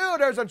got to do,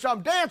 there isn't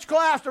some dance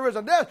class, there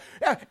isn't this.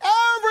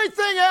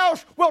 Everything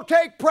else will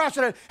take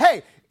precedent.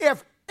 Hey,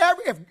 if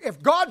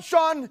God's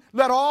Son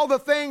let all the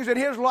things in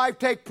his life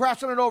take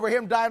precedent over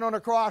him dying on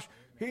the cross,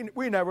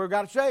 we never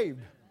got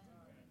saved.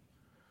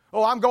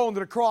 Oh, I'm going to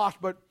the cross,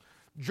 but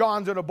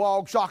John's in a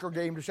ball soccer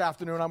game this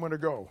afternoon, I'm going to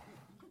go.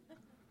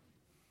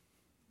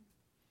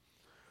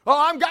 Oh,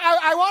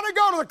 I want to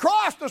go to the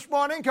cross this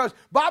morning because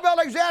Bob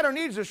Alexander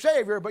needs a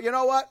Savior. But you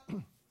know what?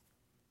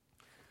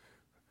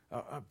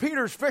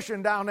 Peter's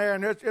fishing down there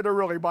and it'll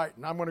really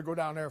biting. I'm going to go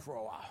down there for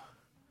a while.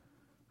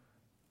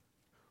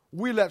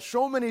 We let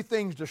so many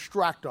things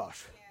distract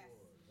us.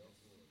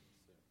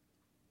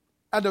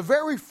 And the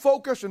very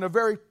focus and the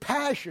very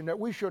passion that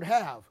we should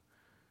have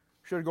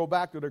should go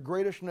back to the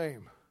greatest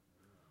name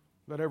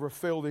that ever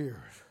filled the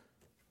earth.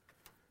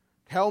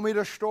 Tell me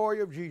the story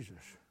of Jesus.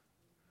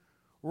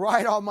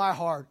 Write on my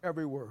heart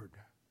every word.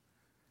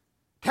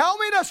 Tell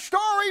me the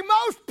story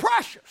most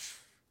precious.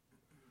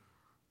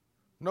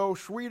 No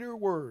sweeter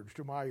words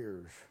to my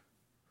ears.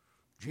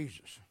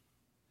 Jesus.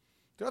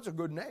 That's a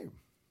good name.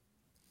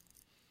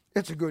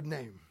 It's a good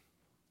name.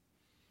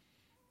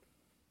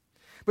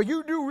 But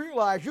you do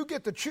realize you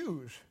get to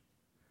choose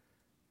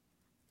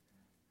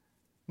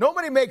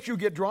Nobody makes you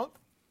get drunk.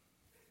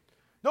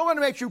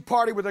 Nobody makes you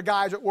party with the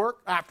guys at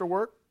work, after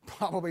work,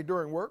 probably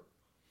during work.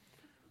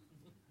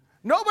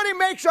 Nobody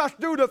makes us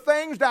do the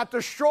things that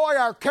destroy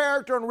our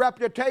character and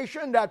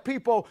reputation, that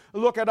people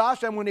look at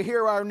us and when they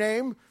hear our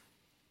name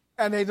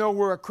and they know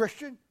we're a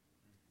Christian.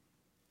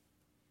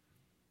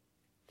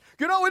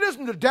 You know, it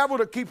isn't the devil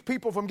that keeps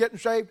people from getting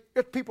saved.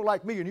 It's people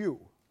like me and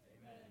you.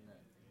 Amen.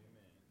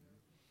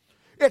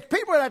 It's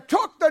people that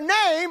took the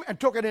name and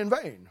took it in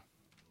vain.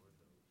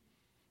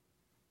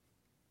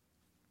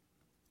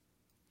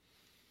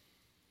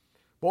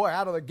 Boy,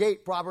 out of the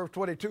gate, Proverbs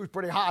 22 is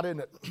pretty hot,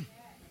 isn't it?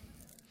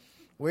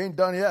 We ain't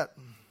done yet.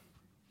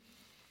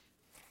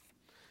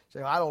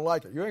 Say, I don't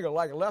like it. You ain't going to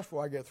like it less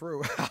before I get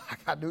through. I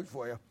got news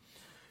for you.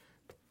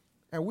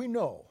 And we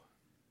know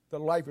that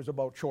life is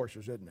about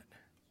choices, isn't it?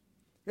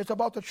 It's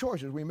about the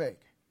choices we make.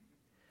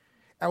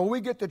 And when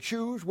we get to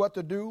choose what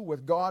to do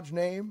with God's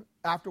name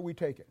after we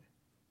take it,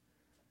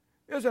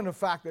 isn't the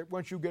fact that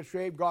once you get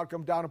saved, God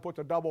comes down and puts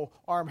a double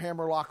arm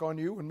hammer lock on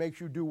you and makes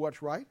you do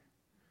what's right?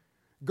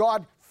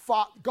 God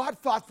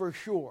thought for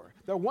sure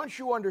that once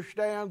you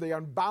understand the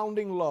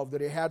unbounding love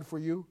that He had for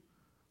you,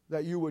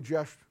 that you would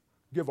just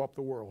give up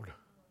the world.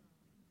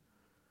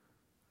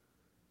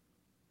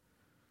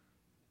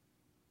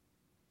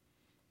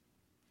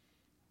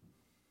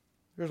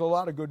 There's a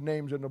lot of good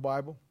names in the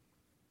Bible.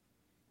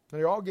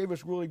 And they all gave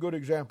us really good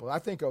examples. I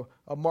think of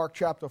Mark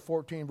chapter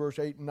 14, verse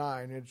 8 and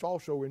 9. And it's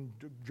also in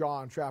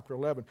John chapter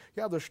 11.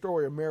 You have the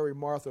story of Mary,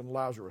 Martha, and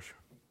Lazarus.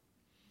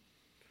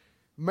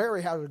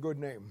 Mary has a good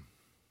name.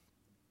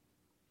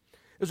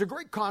 There's a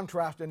great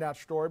contrast in that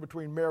story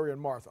between Mary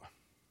and Martha.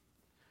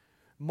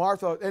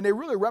 Martha, and they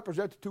really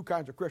represent the two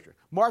kinds of Christians.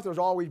 Martha's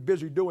always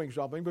busy doing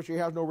something, but she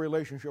has no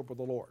relationship with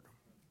the Lord.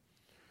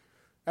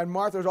 And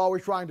Martha's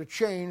always trying to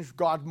change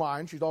God's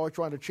mind. She's always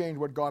trying to change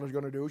what God is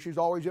going to do. She's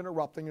always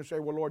interrupting and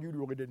saying, well, Lord, you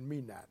really didn't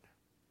mean that.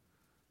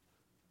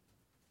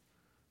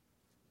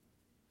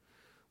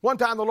 One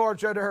time the Lord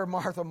said to her,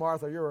 Martha,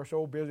 Martha, you are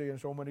so busy in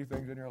so many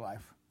things in your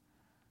life.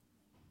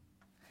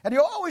 And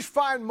you always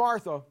find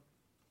Martha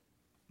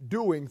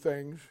doing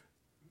things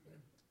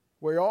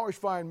where you always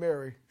find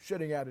Mary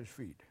sitting at His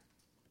feet.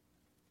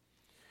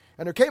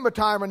 And there came a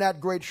time in that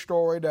great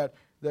story that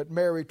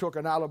Mary took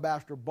an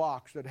alabaster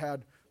box that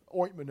had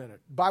ointment in it.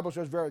 The Bible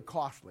says very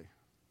costly.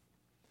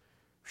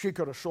 She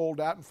could have sold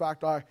that. In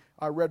fact, I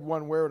read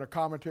one where in a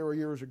commentary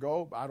years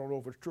ago, I don't know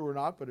if it's true or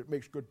not, but it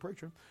makes good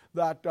preaching,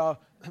 that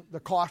the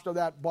cost of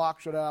that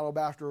box of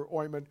alabaster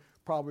ointment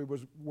probably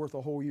was worth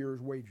a whole year's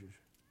wages.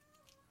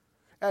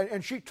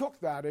 And she took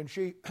that, and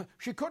she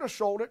could have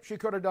sold it, she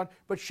could have done,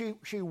 but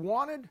she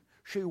wanted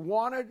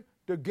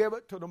to give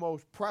it to the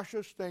most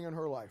precious thing in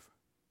her life.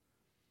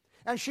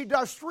 And she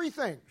does three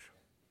things.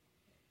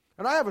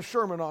 And I have a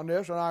sermon on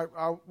this, and I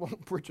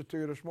won't preach it to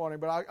you this morning,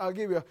 but I'll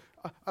give you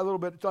a little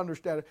bit to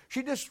understand it.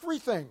 She does three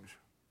things.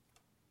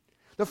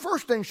 The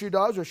first thing she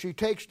does is she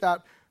takes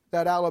that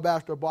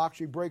alabaster box,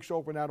 she breaks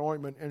open that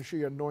ointment, and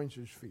she anoints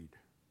His feet.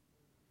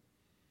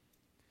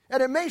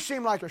 And it may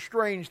seem like a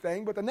strange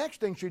thing, but the next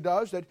thing she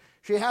does, that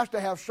she has to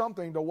have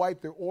something to wipe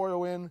the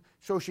oil in,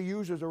 so she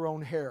uses her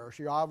own hair.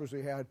 She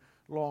obviously had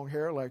long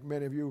hair, like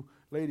many of you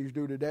ladies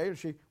do today, and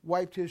she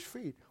wiped His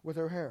feet with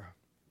her hair.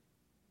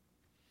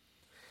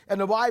 And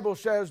the Bible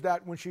says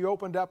that when she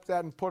opened up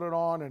that and put it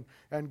on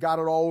and got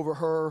it all over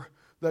her,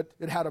 that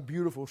it had a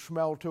beautiful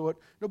smell to it.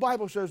 The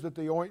Bible says that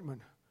the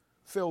ointment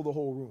filled the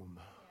whole room.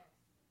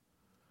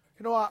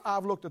 You know,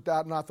 I've looked at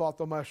that and I thought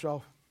to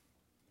myself,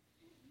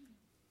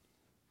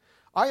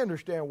 I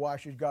understand why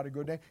she's got a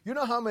good name. You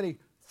know how many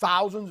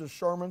thousands of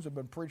sermons have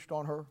been preached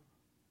on her?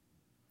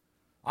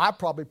 I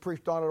probably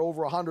preached on it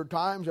over 100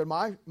 times in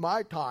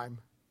my time.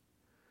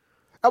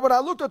 And when I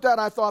looked at that,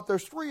 I thought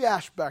there's three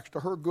aspects to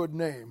her good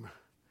name.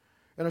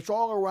 And it's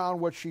all around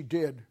what she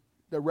did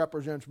that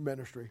represents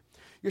ministry.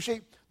 You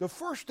see, the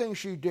first thing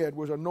she did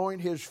was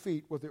anoint His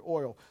feet with the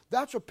oil.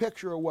 That's a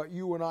picture of what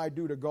you and I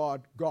do to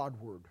God,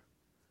 Godward.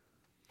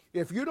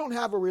 If you don't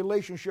have a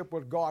relationship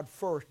with God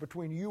first,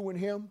 between you and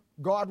Him,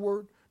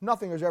 Godward,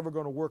 nothing is ever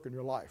going to work in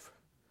your life.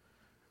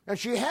 And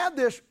she had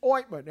this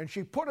ointment, and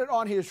she put it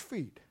on His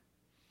feet.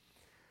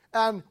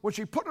 And when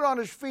she put it on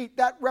His feet,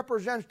 that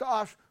represents to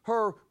us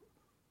her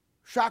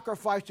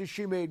sacrifices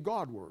she made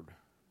Godward.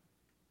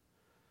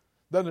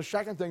 Then the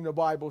second thing the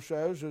Bible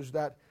says is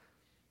that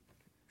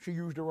she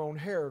used her own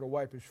hair to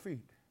wipe His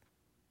feet.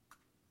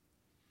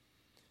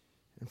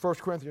 In 1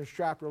 Corinthians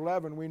chapter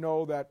 11, we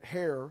know that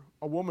hair,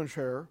 a woman's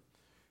hair,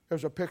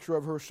 is a picture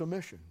of her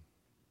submission.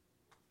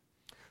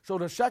 So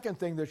the second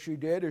thing that she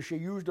did is she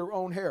used her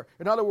own hair.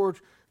 In other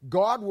words,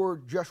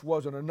 Godward just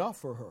wasn't enough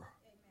for her. Amen.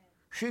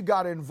 She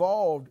got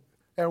involved,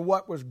 and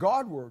what was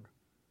Godward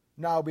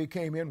now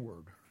became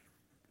inward.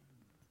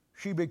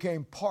 She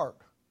became part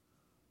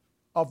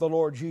of the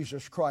Lord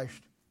Jesus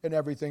Christ in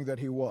everything that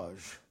He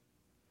was.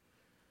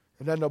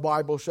 And then the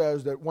Bible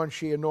says that once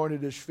she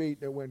anointed His feet,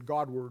 it went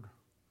Godward.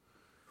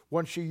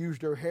 Once she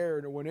used her hair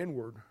and it went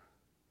inward,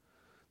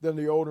 then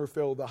the odor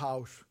filled the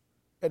house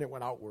and it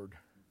went outward.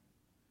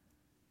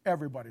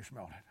 Everybody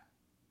smelled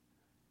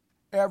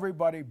it.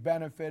 Everybody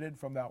benefited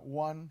from that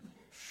one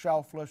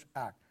selfless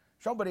act.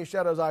 Somebody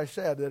said, as I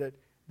said,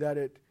 that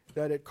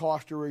it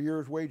cost her a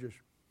year's wages.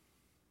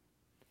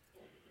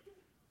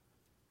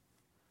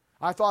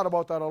 I thought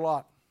about that a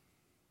lot.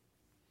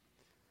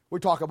 We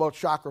talk about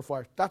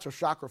sacrifice. That's a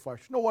sacrifice.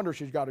 No wonder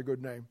she's got a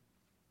good name.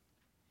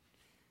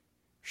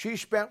 She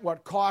spent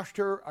what cost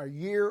her a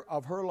year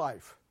of her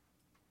life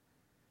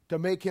to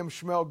make him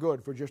smell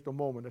good for just a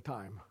moment of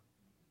time.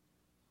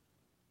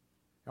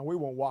 And we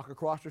won't walk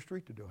across the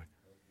street to do it.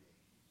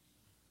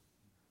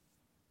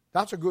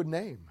 That's a good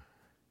name.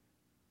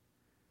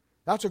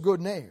 That's a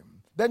good name.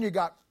 Then you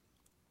got,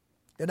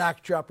 in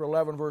Acts chapter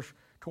 11, verse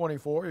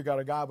 24, you got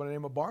a guy by the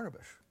name of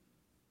Barnabas.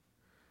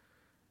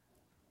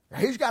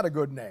 He's got a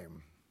good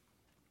name.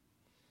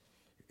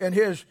 In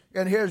his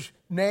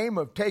name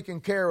of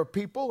taking care of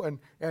people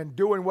and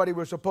doing what he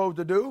was supposed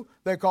to do,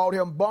 they called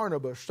him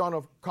Barnabas, son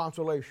of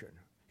consolation.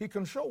 He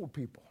consoled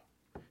people.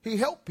 He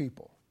helped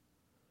people.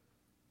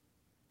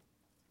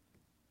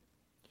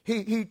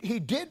 He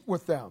did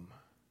with them.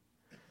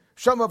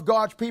 Some of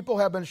God's people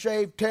have been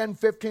saved 10,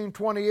 15,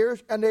 20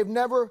 years, and they've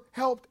never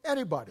helped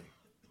anybody.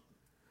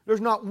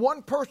 There's not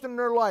one person in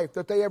their life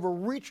that they ever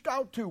reached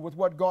out to with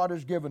what God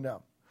has given them.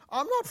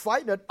 I'm not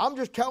fighting it. I'm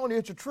just telling you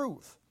it's the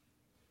truth.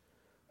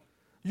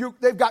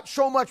 They've got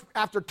so much,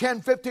 after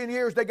 10, 15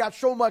 years, they got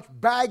so much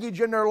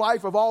baggage in their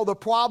life of all the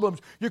problems.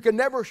 You can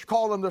never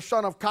call them the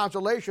son of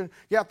consolation.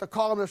 You have to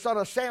call him the son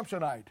of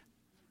Samsonite.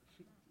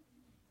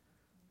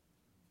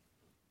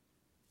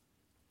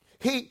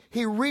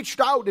 He reached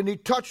out and he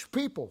touched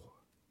people.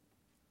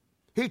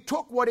 He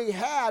took what he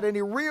had and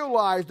he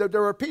realized that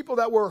there were people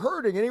that were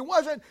hurting. And he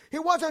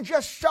wasn't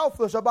just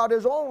selfless about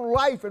his own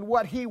life and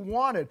what he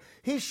wanted.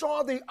 He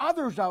saw the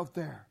others out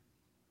there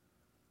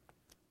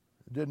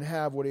that didn't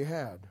have what he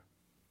had.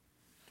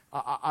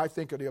 I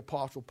think of the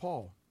Apostle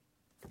Paul.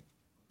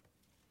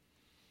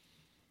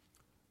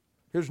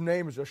 His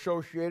name is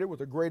associated with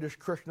the greatest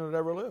Christian that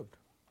ever lived.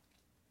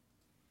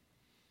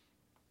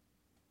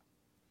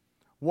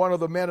 One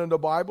of the men in the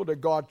Bible that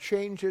God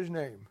changed his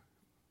name.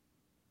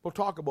 We'll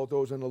talk about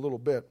those in a little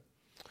bit.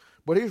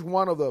 But he's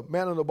one of the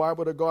men in the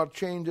Bible that God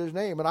changed his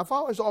name. And I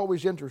found this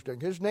always interesting.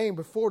 His name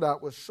before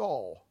that was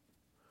Saul.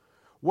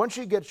 Once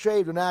he gets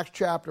saved in Acts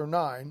chapter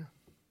 9,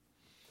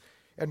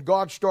 and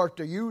God starts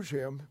to use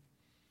him,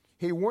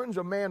 he wins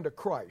a man to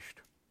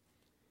Christ.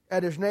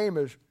 And his name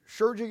is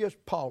Sergius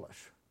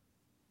Paulus.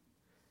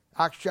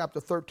 Acts chapter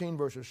 13,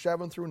 verses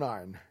 7 through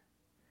 9.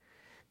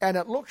 And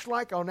it looks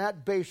like on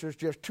that basis,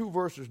 just 2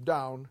 verses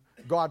down,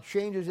 God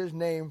changes his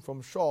name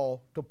from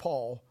Saul to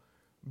Paul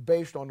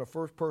based on the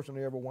first person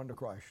he ever won to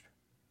Christ.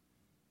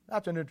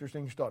 That's an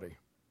interesting study.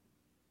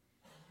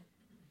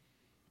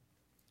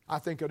 I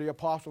think of the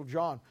Apostle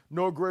John.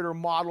 No greater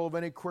model of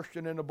any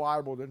Christian in the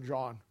Bible than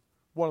John,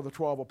 one of the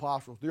 12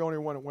 apostles, the only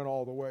one that went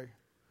all the way.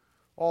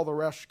 All the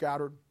rest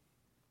scattered.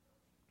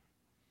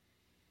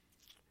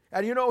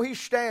 And you know, he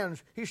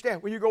stands,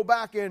 when you go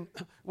back in,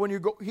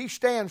 he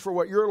stands for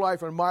what your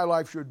life and my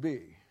life should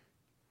be.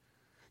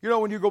 You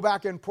know, when you go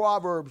back in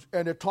Proverbs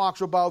and it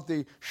talks about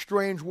the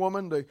strange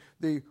woman,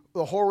 the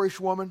whorish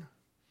woman,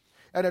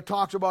 and it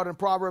talks about in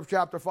Proverbs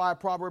chapter 5,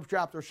 Proverbs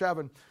chapter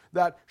 7,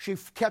 that she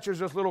catches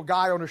this little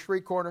guy on the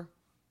street corner,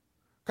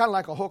 kind of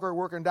like a hooker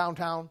working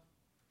downtown,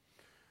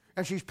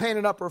 and she's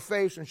painting up her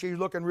face and she's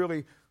looking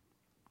really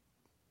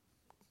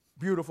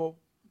beautiful.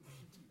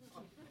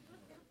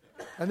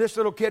 And this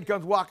little kid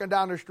comes walking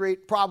down the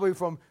street, probably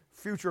from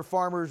Future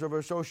Farmers of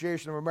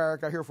Association of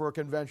America, here for a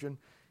convention.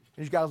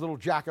 He's got his little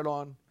jacket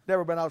on,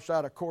 never been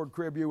outside of Cord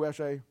Crib,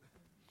 USA.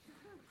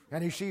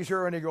 And he sees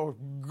her and he goes,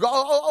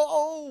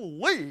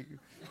 golly!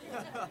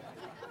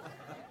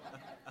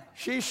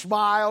 She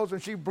smiles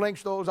and she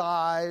blinks those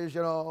eyes,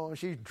 you know, and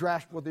she's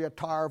dressed with the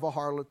attire of a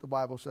harlot, the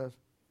Bible says.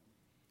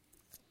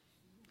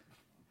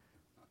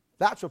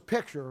 That's a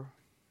picture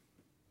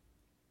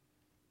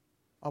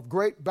of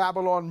great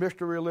Babylon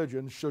mystery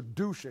religion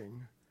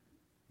seducing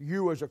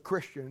you as a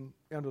Christian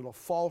into the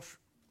false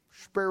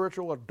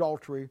spiritual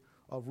adultery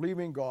of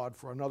leaving God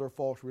for another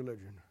false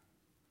religion.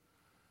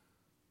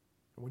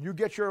 When you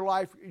get your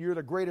life, you're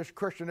the greatest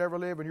Christian ever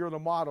lived and you're the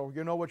model.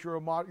 You know what your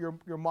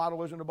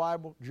model is in the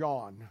Bible?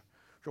 John.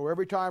 So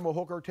every time a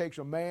hooker takes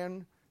a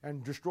man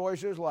and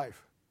destroys his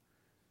life,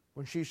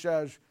 when she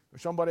says,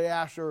 if somebody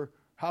asks her,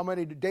 how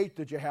many dates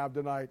did you have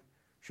tonight?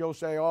 She'll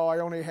say, oh, I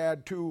only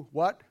had 2,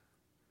 what?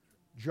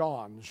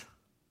 Johns.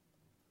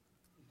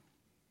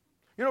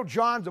 You know,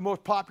 John's the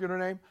most popular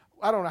name.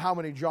 I don't know how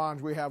many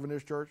Johns we have in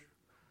this church.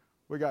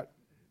 We got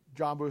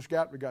John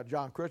Buscat, we got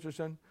John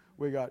Christensen,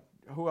 we got,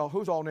 who else?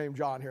 Who's all named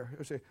John here?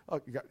 Let's see. Oh,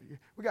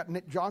 we got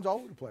Johns all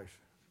over the place.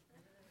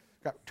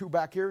 Got 2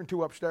 back here and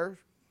 2 upstairs.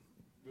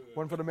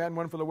 One for the men,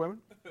 one for the women.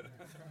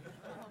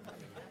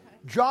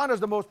 John is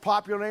the most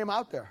popular name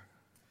out there.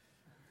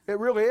 It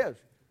really is.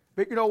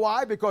 But you know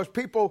why? Because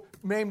people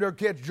name their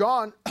kids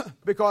John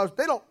because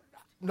they don't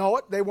know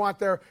it. They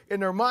want in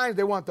their minds,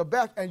 they want the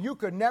best. And you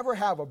could never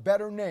have a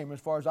better name as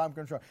far as I'm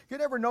concerned. You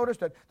ever notice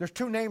that there's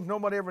 2 names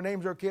nobody ever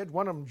names their kids?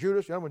 One of them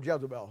Judas, the other one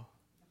Jezebel.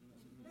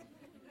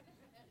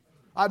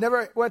 I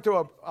never went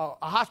to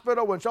a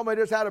hospital when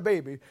somebody just had a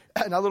baby,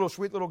 and a little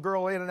sweet little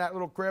girl laying in that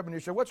little crib, and you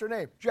said, what's her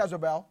name?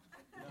 Jezebel.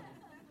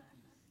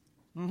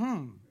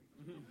 Mm-hmm.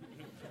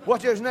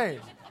 What's his name?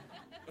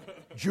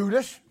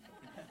 Judas.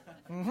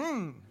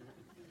 Mm-hmm.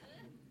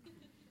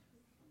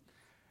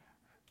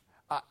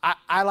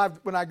 I love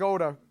when I go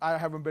to, I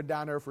haven't been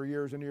down there for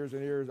years and years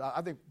and years.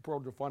 I think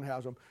Pearls of Fun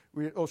has them.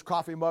 Those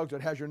coffee mugs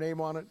that has your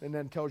name on it and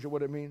then tells you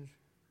what it means,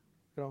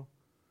 you know.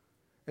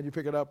 And you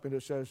pick it up and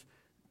it says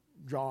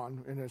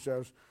John, and it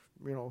says,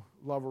 you know,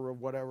 lover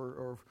of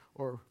whatever,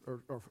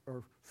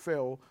 or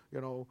Phil,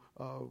 you know,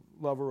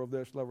 lover of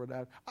this, lover of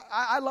that.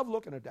 I love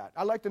looking at that.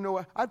 I like to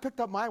know. I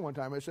picked up mine one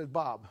time. It says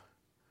Bob,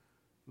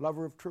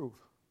 lover of truth,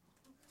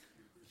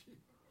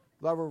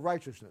 lover of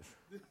righteousness,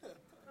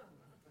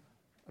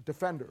 a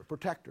defender,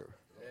 protector.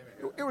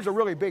 It was a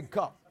really big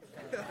cup.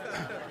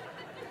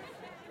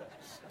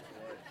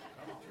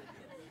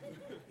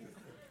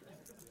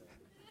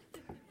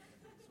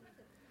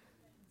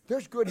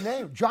 There's good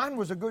name. John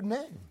was a good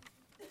name.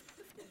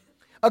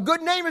 A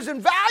good name is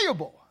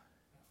invaluable.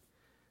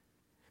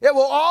 It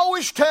will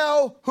always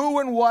tell who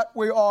and what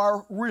we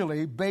are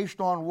really based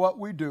on what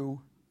we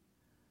do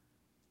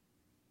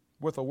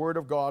with the Word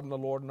of God and the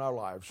Lord in our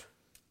lives.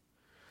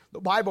 The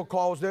Bible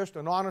calls this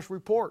an honest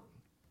report.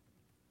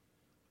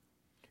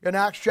 In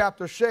Acts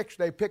chapter 6,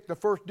 they picked the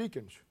first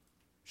deacons,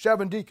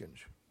 7 deacons.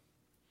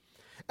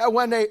 And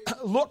when they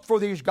looked for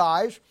these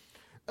guys,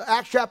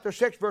 Acts chapter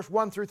 6, verse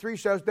 1 through 3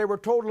 says they were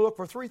told to look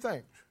for 3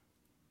 things.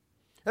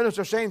 And it's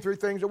the same 3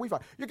 things that we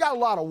find. You got a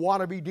lot of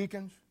wannabe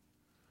deacons.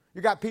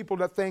 You got people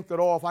that think that,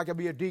 oh, if I can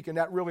be a deacon,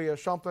 that really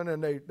is something,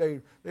 and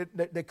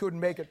they couldn't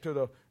make it to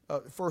the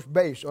first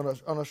base on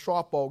a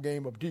softball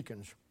game of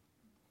deacons.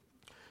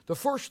 The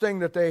first thing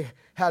that they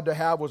had to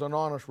have was an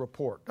honest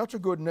report. That's a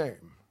good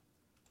name.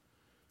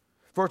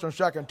 1 and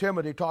 2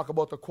 Timothy talk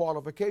about the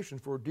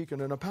qualifications for a deacon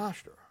and a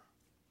pastor.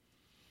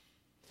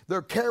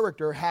 Their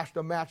character has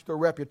to match their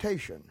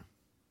reputation.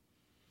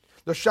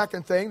 The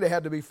second thing, they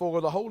had to be full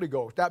of the Holy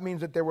Ghost. That means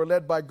that they were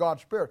led by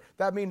God's Spirit.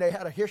 That means they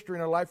had a history in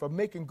their life of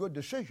making good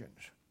decisions.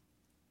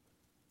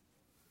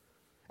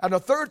 And the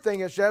third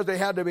thing, it says they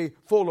had to be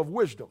full of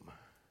wisdom.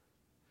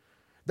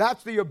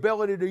 That's the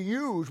ability to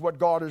use what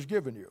God has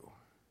given you.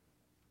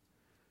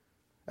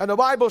 And the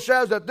Bible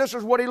says that this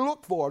is what he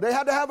looked for. They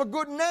had to have a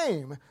good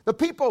name. The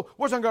people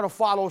wasn't going to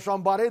follow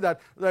somebody that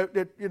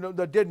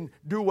didn't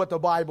do what the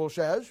Bible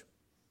says.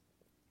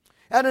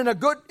 And in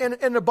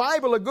the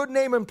Bible, a good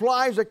name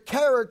implies a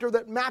character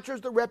that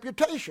matches the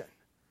reputation.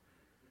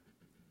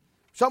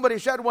 Somebody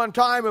said one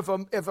time,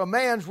 if a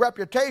man's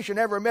reputation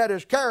ever met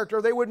his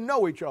character, they wouldn't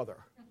know each other.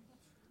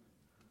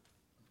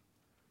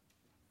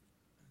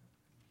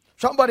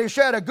 Somebody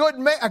said a good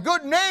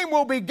name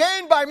will be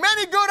gained by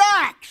many good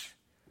acts,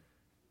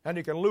 and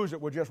you can lose it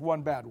with just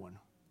one bad one.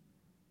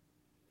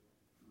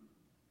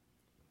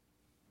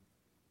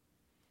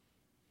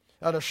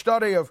 Now, the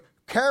study of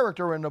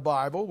character in the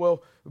Bible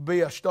will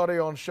be a study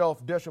on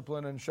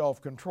self-discipline and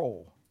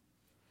self-control.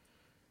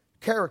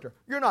 Character.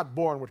 You're not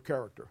born with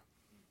character.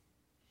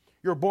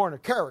 You're born a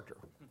character.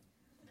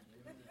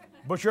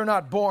 But you're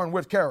not born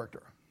with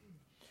character.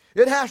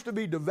 It has to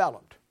be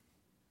developed.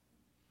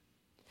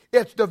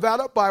 It's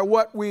developed by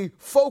what we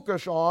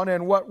focus on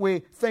and what we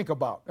think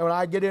about. And when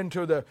I get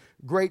into the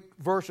great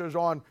verses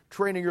on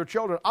training your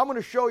children, I'm going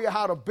to show you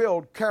how to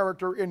build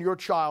character in your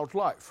child's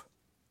life.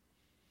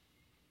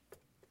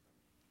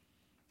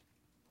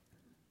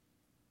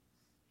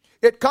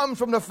 It comes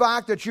from the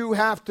fact that you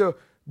have to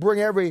bring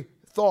every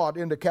thought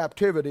into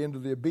captivity, into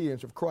the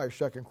obedience of Christ,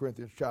 2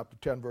 Corinthians chapter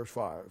 10, verse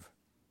 5.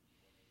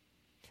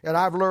 And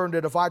I've learned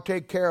that if I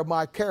take care of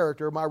my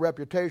character, my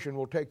reputation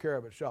will take care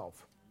of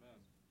itself.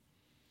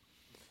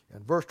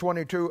 And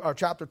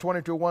chapter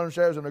 22, 1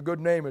 says, and a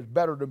good name is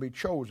better to be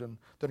chosen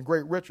than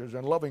great riches,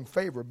 and loving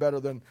favor better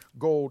than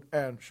gold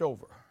and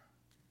silver.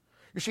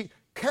 You see,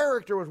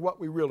 character is what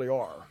we really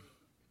are.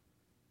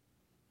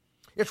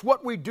 It's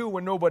what we do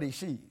when nobody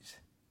sees.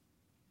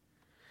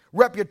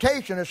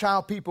 Reputation is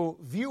how people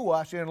view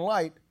us in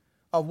light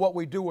of what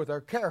we do with our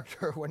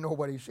character when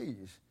nobody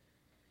sees.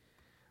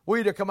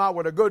 We either come out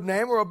with a good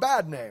name or a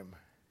bad name.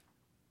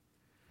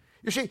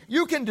 You see,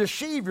 you can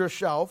deceive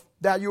yourself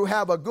that you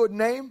have a good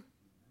name,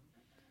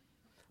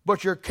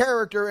 but your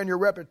character and your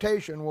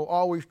reputation will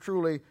always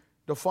truly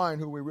define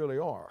who we really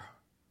are.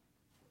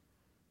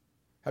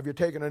 Have you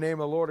taken the name of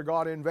the Lord of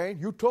God in vain?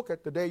 You took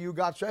it the day you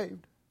got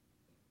saved.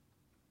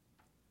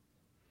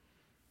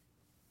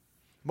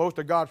 Most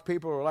of God's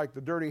people are like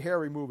the Dirty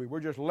Harry movie.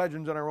 We're just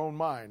legends in our own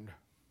mind.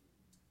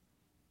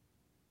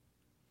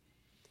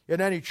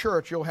 In any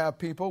church, you'll have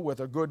people with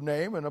a good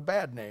name and a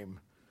bad name.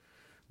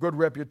 Good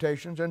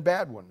reputations and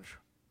bad ones.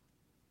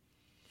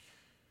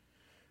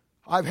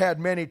 I've had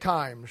many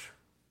times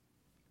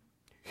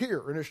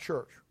here in this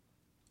church,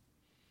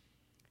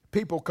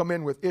 people come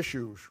in with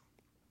issues.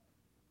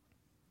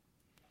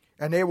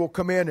 And they will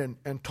come in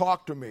and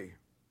talk to me.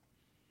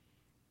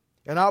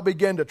 And I'll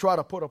begin to try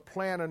to put a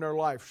plan in their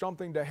life,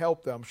 something to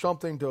help them,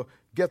 something to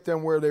get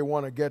them where they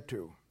want to get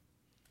to.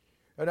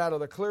 and out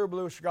of the clear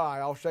blue sky,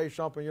 I'll say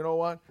something, you know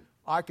what?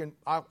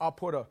 I'll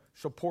put a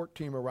support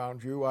team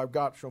around you. I've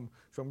got some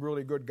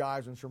really good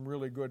guys and some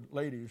really good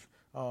ladies,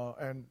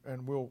 and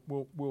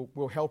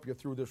we'll help you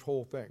through this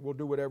whole thing. We'll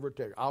do whatever it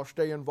takes. I'll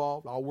stay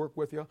involved. I'll work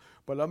with you,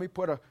 but let me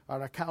put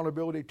an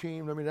accountability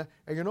team. And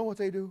you know what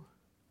they do?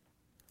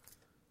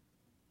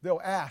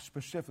 They'll ask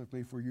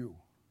specifically for you.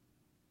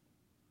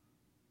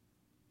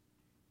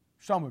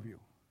 Some of you.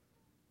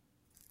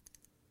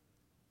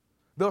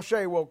 They'll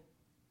say, well,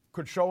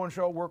 could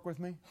so-and-so work with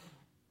me?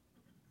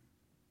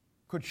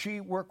 Could she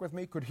work with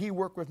me? Could he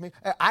work with me?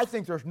 I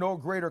think there's no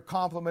greater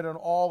compliment in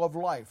all of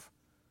life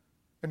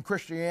in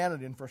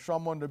Christianity than for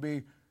someone to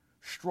be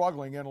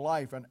struggling in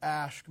life and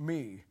ask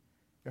me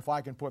if I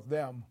can put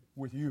them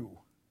with you.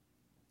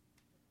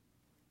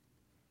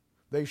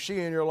 They see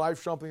in your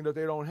life something that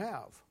they don't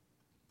have.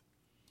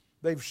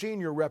 They've seen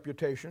your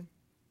reputation.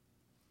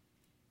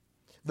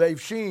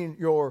 They've seen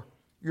your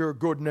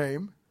good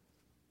name.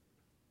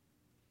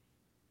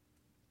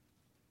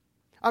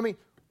 I mean,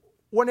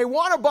 when they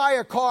want to buy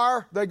a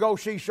car, they go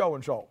see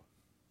so-and-so.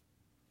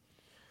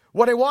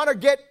 When they want to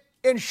get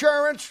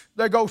insurance,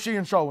 they go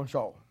see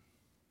so-and-so.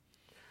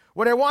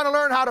 When they want to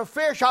learn how to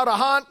fish, how to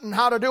hunt, and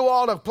how to do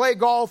play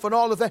golf and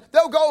all the things,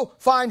 they'll go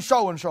find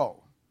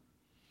so-and-so.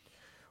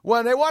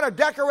 When they want to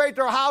decorate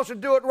their house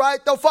and do it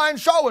right, they'll find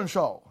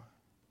so-and-so.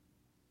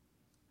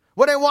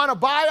 When they want to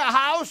buy a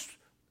house,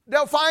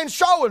 they'll find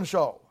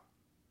so-and-so.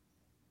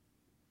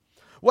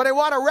 When they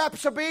want a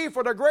recipe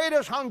for the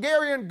greatest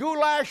Hungarian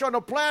goulash on the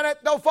planet,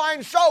 they'll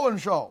find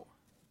so-and-so.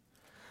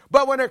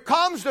 But when it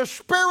comes to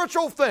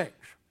spiritual things,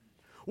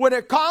 when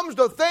it comes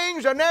to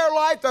things in their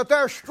life that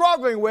they're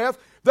struggling with,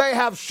 they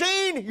have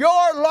seen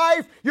your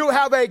life, you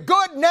have a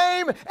good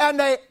name, and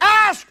they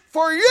ask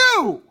for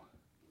you.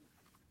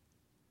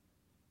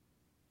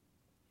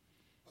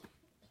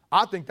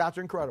 I think that's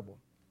incredible.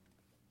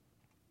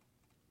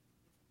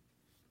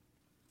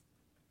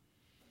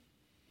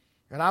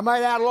 And I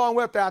might add along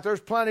with that, there's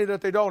plenty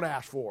that they don't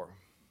ask for.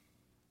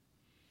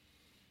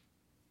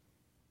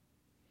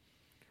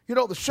 You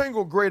know, the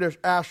single greatest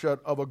asset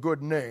of a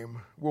good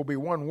name will be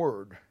one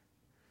word.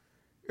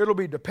 It'll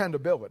be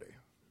dependability.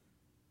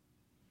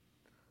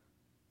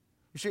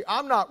 You see,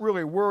 I'm not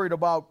really worried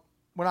about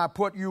when I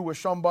put you with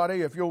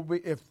somebody if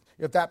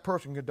that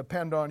person can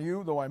depend on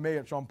you, though I may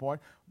at some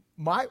point.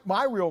 My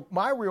real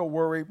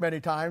worry many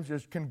times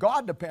is, can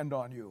God depend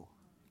on you?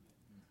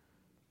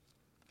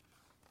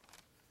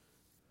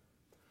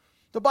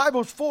 The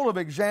Bible's full of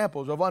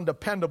examples of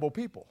undependable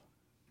people.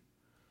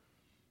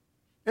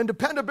 And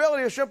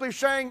dependability is simply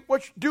saying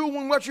do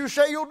what you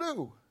say you'll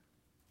do.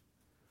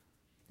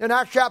 In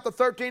Acts chapter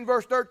 13,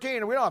 verse 13,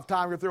 and we don't have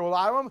time to go through a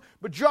lot of them,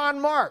 but John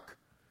Mark,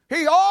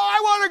 I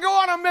want to go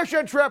on a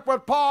mission trip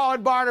with Paul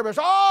and Barnabas.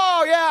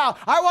 Oh, yeah,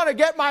 I want to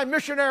get my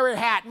missionary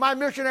hat, my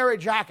missionary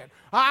jacket.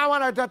 I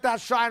want to get that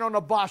sign on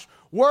the bus.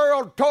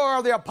 World tour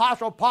of the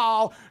Apostle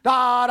Paul.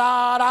 Da,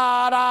 da,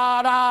 da,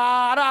 da,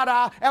 da, da,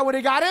 da. And when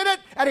he got in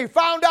it and he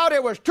found out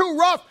it was too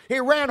rough,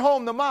 he ran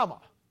home to mama.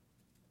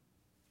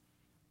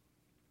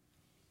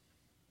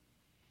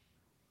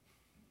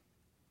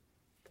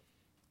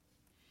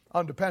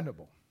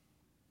 Undependable.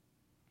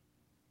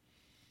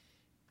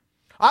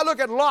 I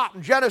look at Lot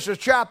in Genesis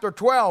chapter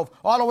 12,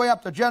 all the way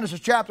up to Genesis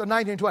chapter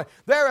 19, 20.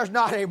 There is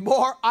not a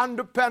more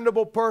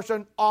undependable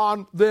person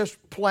on this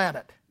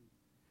planet.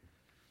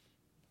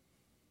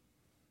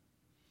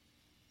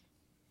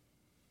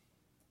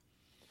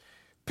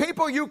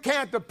 People you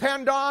can't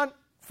depend on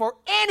for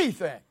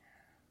anything.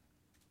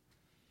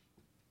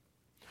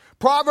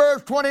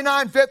 Proverbs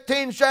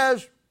 29:15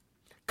 says,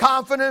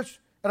 confidence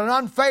in an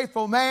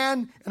unfaithful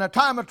man in a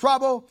time of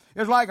trouble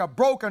is like a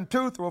broken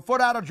tooth or a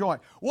foot out of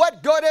joint.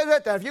 What good is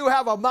it that if you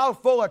have a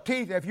mouthful of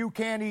teeth if you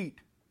can't eat?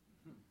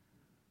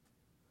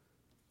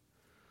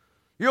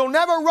 You'll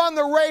never run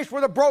the race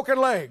with a broken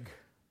leg.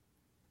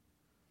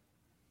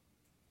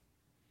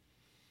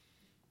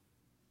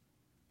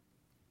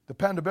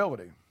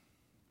 Dependability.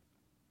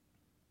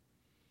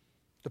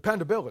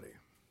 Dependability.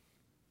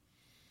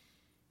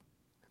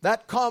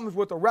 That comes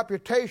with the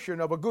reputation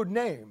of a good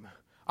name.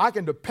 I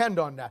can depend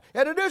on that.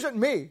 And it isn't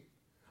me.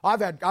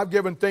 I've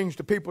given things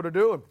to people to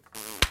do, and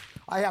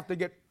I have to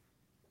get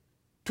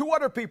 2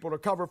 other people to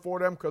cover for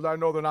them because I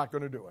know they're not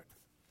going to do it.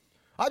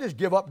 I just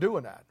give up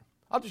doing that.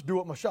 I'll just do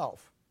it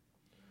myself.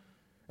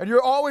 And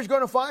you're always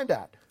going to find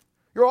that.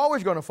 You're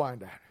always going to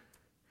find that.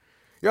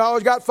 You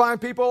always got to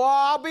find people,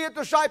 I'll be at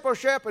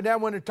discipleship, and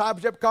then when the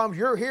discipleship comes,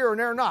 you're here and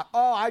they're not.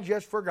 Oh, I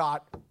just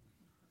forgot.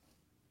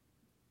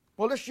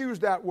 Well, let's use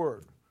that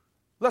word.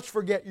 Let's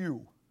forget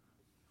you.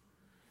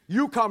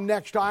 You come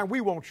next time,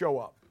 we won't show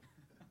up.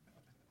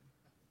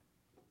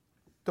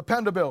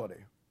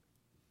 Dependability.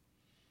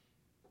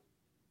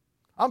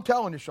 I'm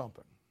telling you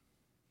something.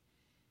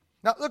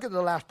 Now, look at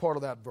the last part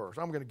of that verse.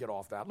 I'm going to get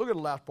off that. Look at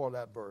the last part of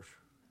that verse.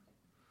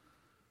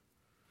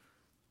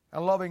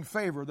 And loving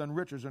favor than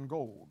riches and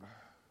gold.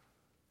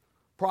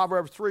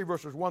 Proverbs 3,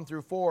 verses 1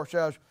 through 4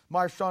 says,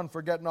 my son,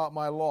 forget not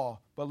my law,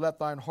 but let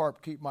thine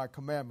heart keep my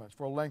commandments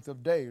for length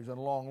of days and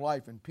long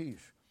life and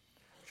peace.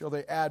 shall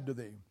they add to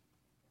thee.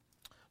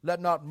 Let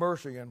not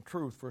mercy and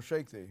truth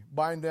forsake thee.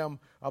 Bind them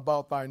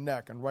about thy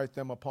neck, and write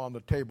them upon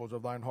the tables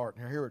of thine heart.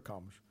 Now here it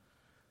comes.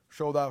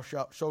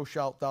 So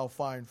shalt thou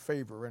find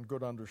favor and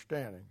good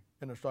understanding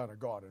in the sight of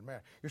God and man.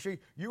 You see,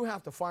 you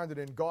have to find it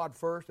in God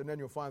first, and then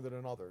you'll find it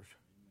in others.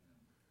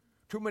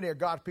 Too many of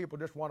God's people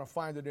just want to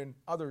find it in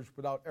others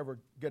without ever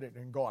getting it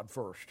in God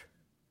first.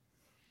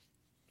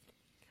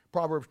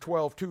 Proverbs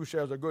 12:2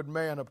 says, a good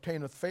man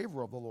obtaineth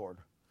favor of the Lord,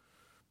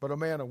 but a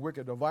man of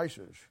wicked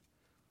devices,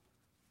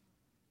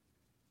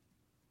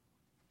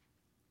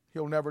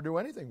 he'll never do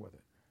anything with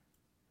it.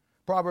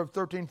 Proverbs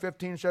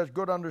 13:15 says,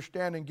 good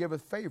understanding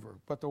giveth favor,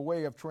 but the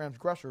way of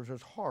transgressors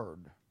is hard.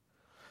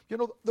 You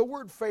know, the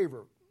word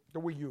favor that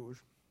we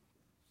use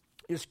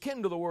is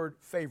kin to the word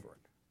favorite.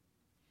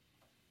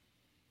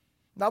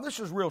 Now, this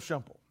is real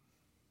simple.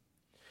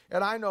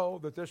 And I know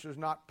that this is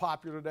not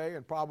popular today,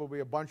 and probably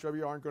a bunch of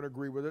you aren't going to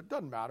agree with it.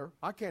 Doesn't matter.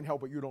 I can't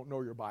help it you don't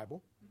know your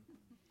Bible.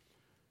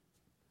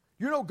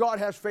 You know God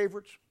has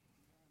favorites?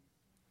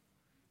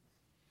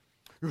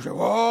 You say,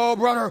 oh,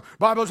 brother,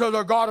 Bible says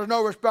that God is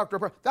no respecter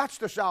of persons. That's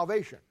the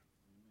salvation.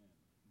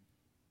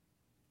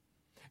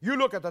 You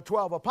look at the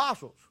 12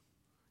 apostles.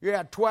 You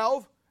had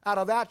 12. Out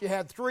of that, you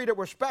had 3 that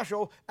were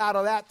special. Out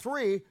of that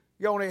 3,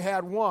 you only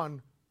had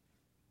 1.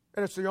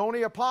 And it's the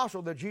only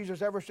apostle that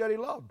Jesus ever said he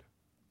loved.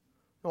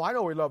 No, I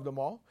know he loved them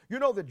all. You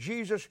know that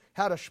Jesus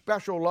had a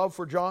special love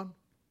for John?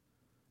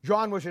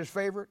 John was his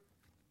favorite.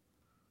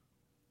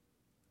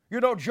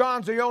 You know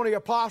John's the only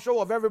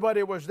apostle of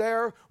everybody that was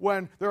there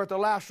when they're at the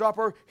Last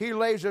Supper. He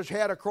lays his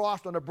head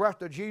across on the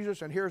breast of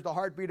Jesus and hears the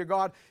heartbeat of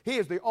God. He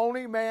is the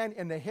only man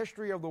in the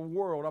history of the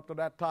world up to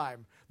that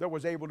time that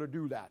was able to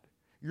do that.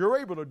 You're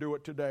able to do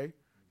it today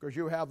because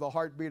you have the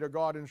heartbeat of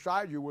God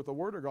inside you with the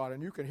Word of God,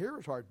 and you can hear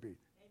his heartbeat.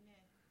 Amen.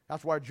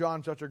 That's why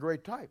John's such a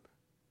great type.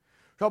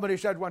 Somebody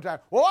said one time,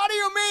 well, what do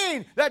you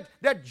mean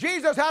that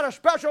Jesus had a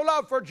special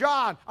love for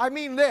John? I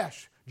mean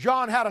this.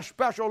 John had a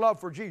special love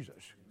for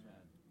Jesus.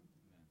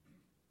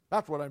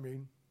 That's what I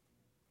mean.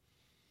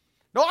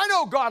 No, I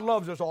know God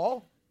loves us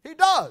all. He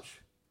does.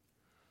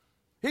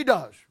 He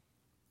does.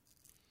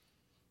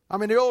 I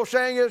mean, the old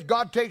saying is,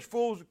 God takes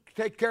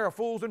care of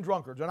fools and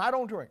drunkards, and I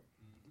don't drink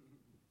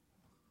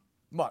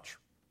much.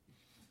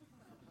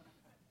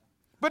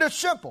 But it's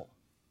simple.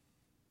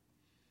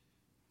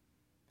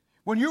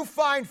 When you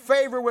find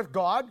favor with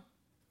God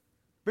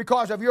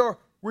because of your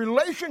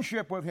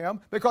relationship with Him,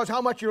 because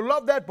how much you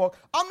love that book,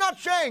 I'm not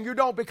saying you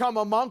don't become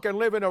a monk and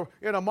live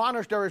in a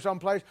monastery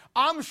someplace.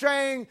 I'm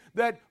saying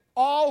that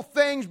all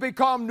things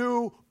become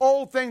new,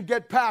 old things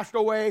get passed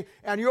away,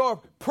 and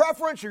your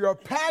preference, your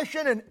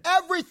passion, and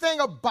everything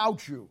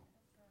about you,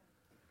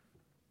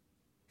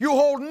 you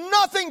hold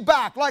nothing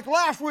back, like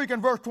last week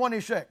in verse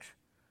 26.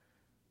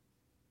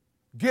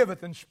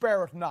 Giveth and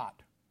spareth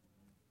not.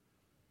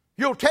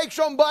 You'll take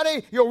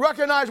somebody, you'll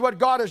recognize what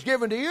God has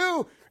given to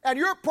you, and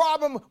your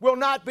problem will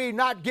not be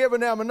not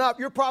giving them enough.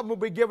 Your problem will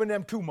be giving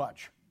them too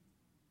much.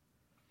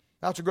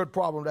 That's a good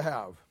problem to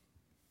have.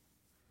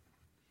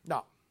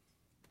 Now,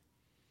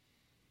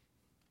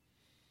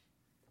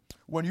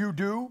 when you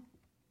do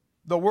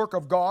the work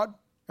of God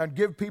and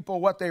give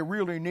people what they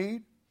really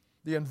need,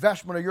 the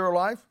investment of your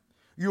life,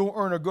 you'll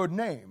earn a good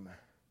name.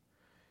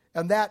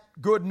 And that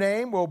good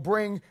name will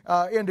bring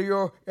into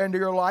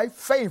your life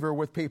favor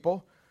with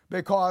people,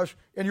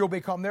 and you'll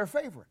become their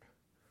favorite.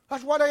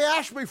 That's why they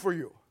ask me for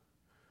you.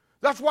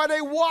 That's why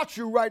they watch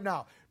you right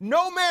now.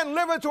 No man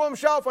liveth to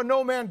himself and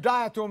no man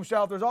dieth to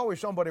himself. There's always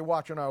somebody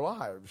watching our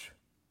lives.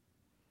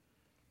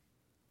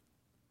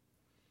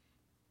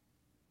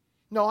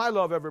 No, I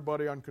love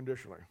everybody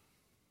unconditionally.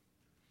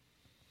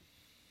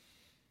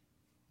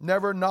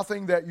 Never,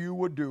 nothing that you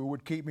would do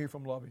would keep me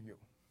from loving you.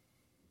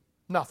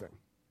 Nothing.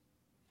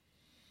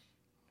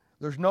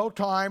 There's no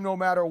time, no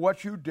matter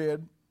what you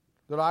did,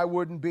 that I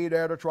wouldn't be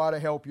there to try to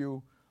help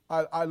you.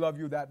 I love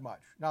you that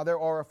much. Now, there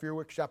are a few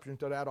exceptions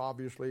to that,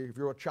 obviously. If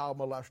you're a child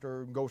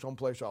molester and go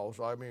someplace else,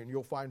 I mean,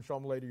 you'll find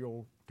some lady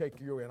who'll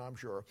take you in, I'm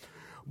sure.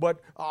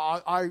 But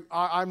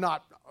I'm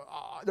not,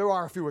 there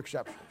are a few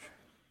exceptions.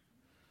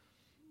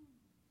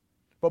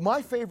 But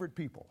my favorite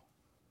people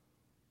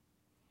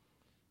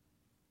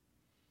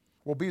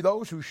will be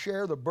those who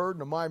share the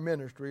burden of my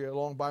ministry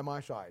along by my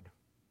side.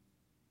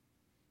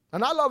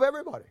 And I love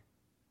everybody.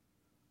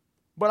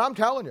 But I'm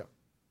telling you,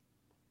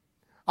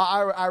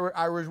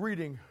 I was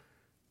reading,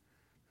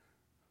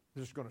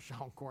 this is going to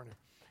sound corny.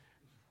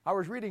 I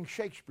was reading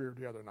Shakespeare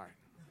the other night.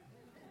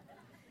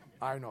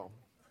 I know.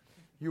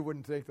 You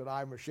wouldn't think that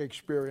I'm a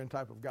Shakespearean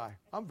type of guy.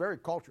 I'm very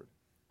cultured.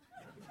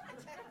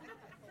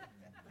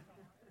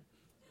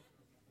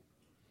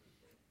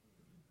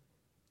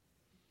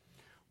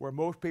 Where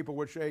most people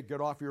would say,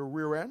 get off your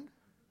rear end,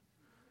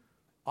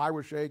 I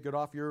would say, get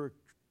off your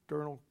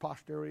external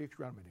posterior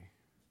extremity.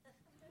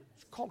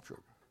 It's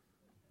cultured.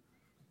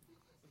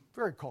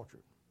 Very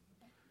cultured.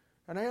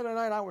 And the other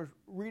night I was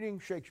reading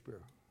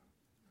Shakespeare.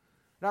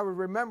 And I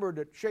remembered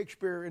that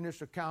Shakespeare in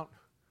this account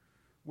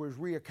was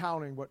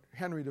recounting what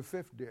Henry V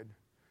did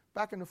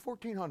back in the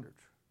 1400s.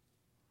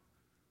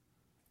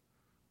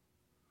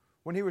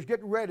 when he was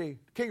getting ready,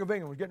 the King of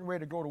England was getting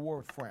ready to go to war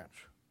with France.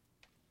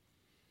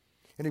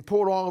 And he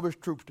pulled all of his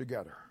troops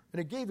together. And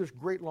he gave this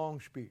great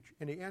long speech.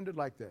 And he ended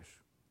like this.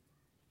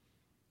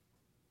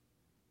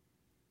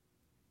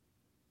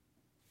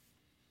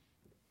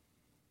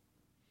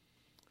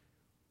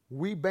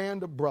 We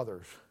band of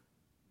brothers,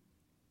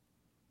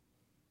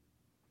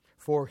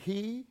 for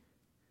he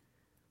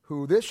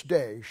who this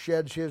day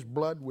sheds his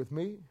blood with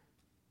me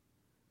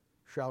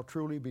shall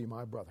truly be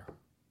my brother.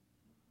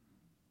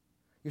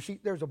 You see,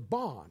 there's a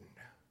bond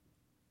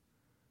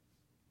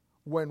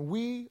when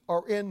we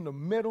are in the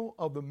middle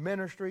of the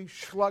ministry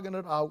slugging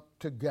it out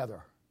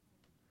together.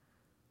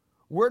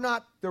 We're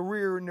not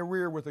in the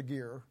rear with the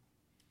gear.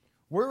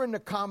 We're in the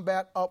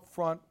combat up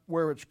front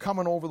where it's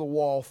coming over the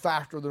wall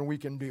faster than we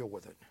can deal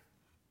with it.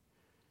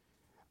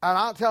 And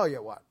I'll tell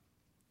you what,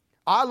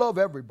 I love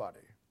everybody.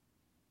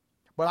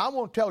 But I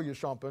won't tell you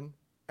something,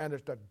 and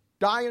it's the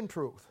dying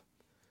truth.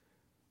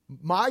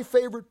 My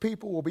favorite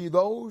people will be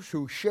those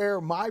who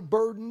share my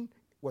burden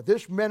with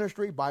this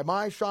ministry by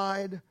my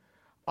side.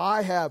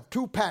 I have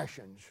two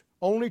passions,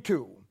 only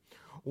two.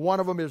 One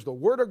of them is the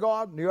Word of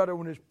God, and the other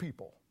one is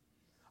people.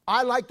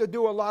 I like to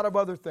do a lot of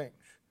other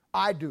things.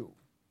 I do.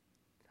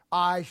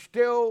 I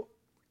still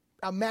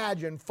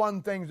imagine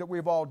fun things that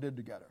we've all did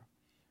together.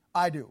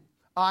 I do.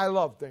 I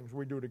love things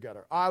we do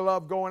together. I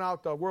love going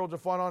out to Worlds of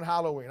Fun on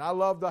Halloween. I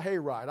love the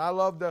hayride. I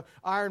love the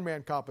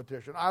Ironman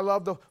competition. I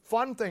love the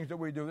fun things that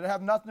we do that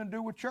have nothing to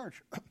do with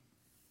church.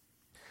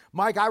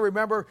 Mike, I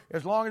remember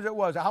as long as it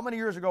was, how many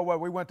years ago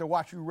we went to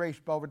watch you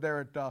race over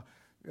there a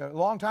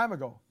long time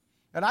ago.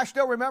 And I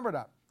still remember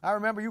that. I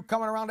remember you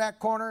coming around that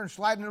corner and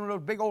sliding into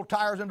those big old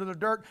tires into the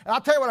dirt. And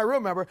I'll tell you what I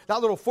remember, that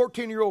little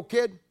 14-year-old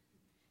kid,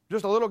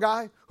 just a little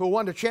guy who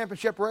won the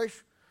championship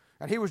race.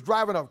 And he was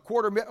driving a I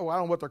don't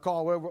know what they're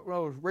called, one of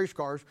those race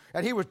cars.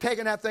 And he was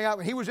taking that thing out,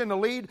 and he was in the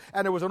lead.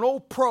 And there was an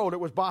old pro that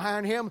was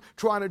behind him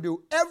trying to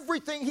do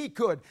everything he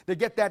could to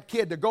get that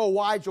kid to go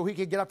wide so he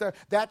could get up there.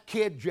 That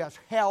kid just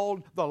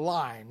held the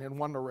line and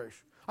won the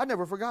race. I've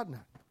never forgotten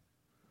that.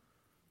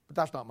 But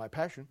that's not my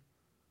passion.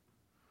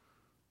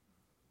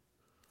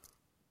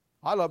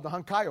 I love to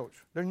hunt coyotes.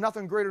 There's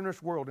nothing greater in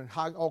this world than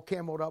all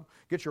camoed up,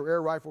 get your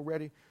air rifle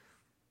ready,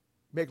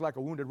 make like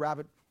a wounded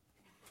rabbit.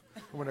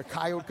 When a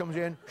coyote comes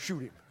in, shoot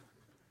him.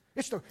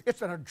 It's an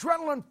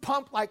adrenaline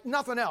pump like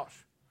nothing else.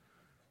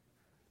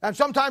 And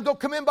sometimes they'll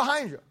come in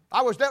behind you.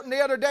 I was there the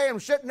other day and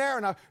was sitting there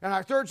and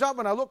I heard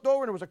something and I looked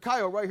over and there was a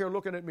coyote right here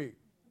looking at me.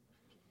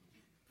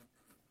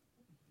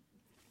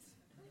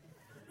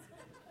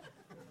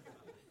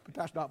 But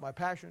that's not my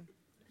passion.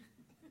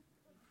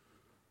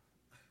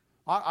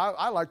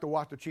 I like to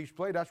watch the Chiefs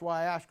play. That's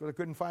why I asked because I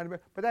couldn't find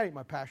it. But that ain't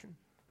my passion.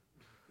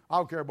 I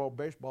don't care about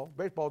baseball.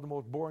 Baseball is the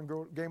most boring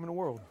game in the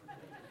world.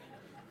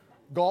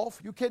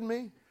 Golf? You kidding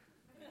me?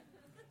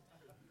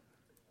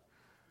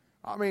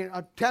 I mean,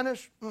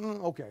 tennis?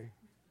 Okay.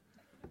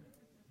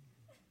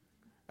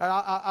 And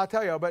I'll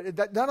tell you, but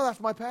none of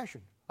that's my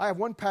passion. I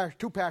have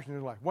two passions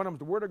in life. One of them is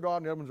the Word of God,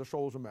 and the other one is the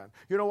souls of men.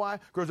 You know why?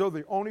 Because those are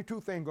the only two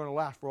things going to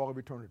last for all of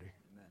eternity.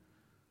 Amen.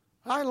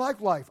 I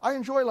like life. I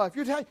enjoy life.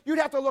 You'd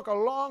have to look a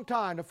long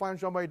time to find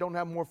somebody who don't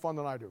have more fun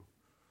than I do.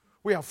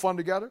 We have fun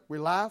together. We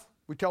laugh.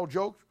 We tell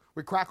jokes.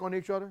 We crack on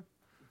each other.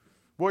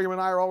 William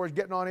and I are always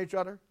getting on each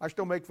other. I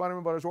still make fun of him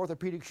about his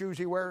orthopedic shoes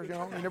he wears, you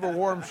know. He never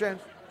wore them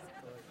since.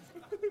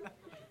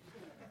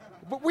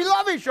 But we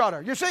love each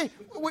other. You see,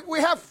 we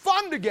have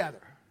fun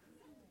together.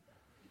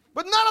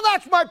 But none of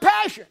that's my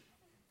passion.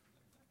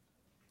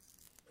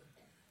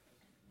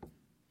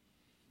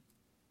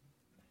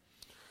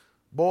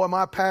 Boy,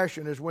 my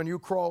passion is when you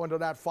crawl into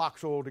that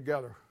foxhole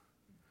together.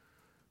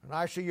 And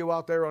I see you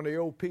out there on the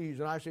OPs,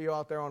 and I see you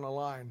out there on the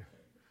line.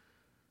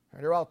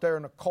 And you're out there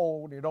in the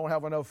cold, and you don't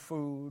have enough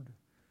food.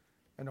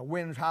 And the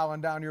wind's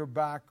howling down your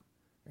back,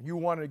 and you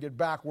wanted to get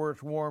back where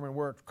it's warm and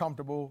where it's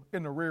comfortable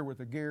in the rear with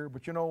the gear.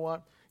 But you know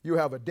what? You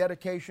have a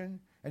dedication,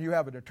 and you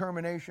have a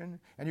determination,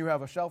 and you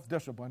have a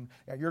self-discipline,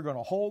 and you're going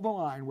to hold the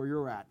line where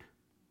you're at.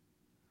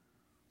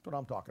 That's what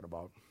I'm talking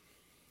about.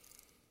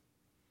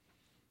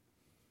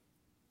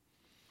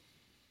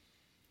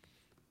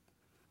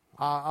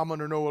 I'm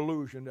under no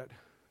illusion that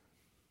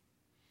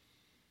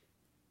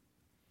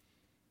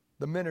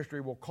the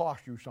ministry will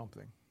cost you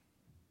something.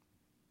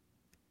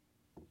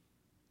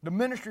 The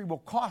ministry will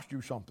cost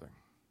you something.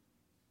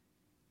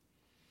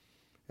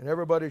 And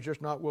everybody's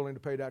just not willing to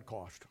pay that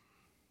cost.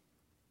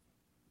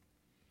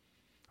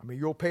 I mean,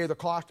 you'll pay the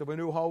cost of a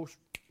new house,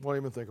 won't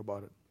even think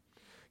about it.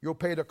 You'll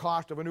pay the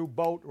cost of a new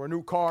boat or a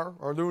new car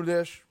or new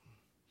this.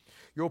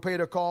 You'll pay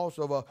the cost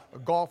of a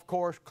golf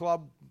course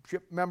club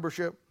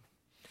membership.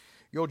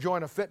 You'll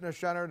join a fitness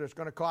center that's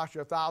going to cost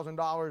you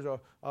 $1,000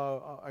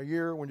 a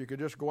year when you could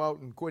just go out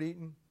and quit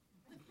eating.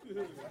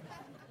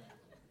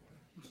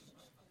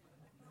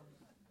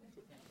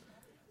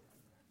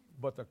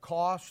 But the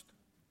cost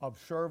of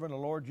serving the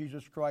Lord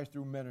Jesus Christ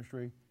through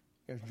ministry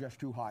is just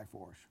too high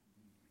for us.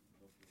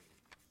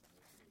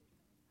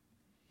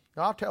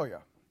 Now, I'll tell you,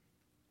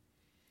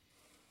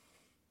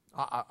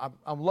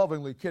 I'm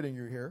lovingly kidding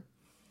you here.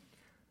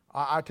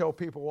 I tell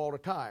people all the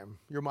time,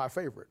 you're my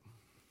favorite.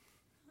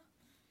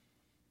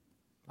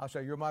 I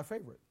say, you're my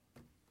favorite.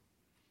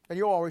 And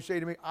you always say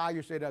to me,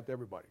 you say that to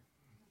everybody.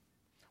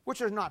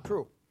 Which is not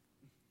true.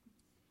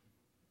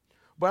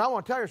 But I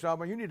want to tell you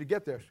something, you need to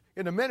get this.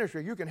 In the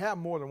ministry, you can have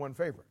more than one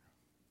favorite.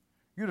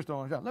 You just don't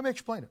understand. Let me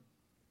explain it.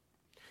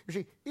 You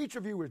see, each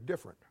of you is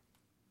different.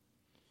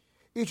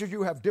 Each of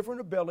you have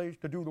different abilities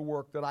to do the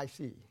work that I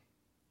see.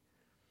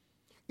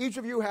 Each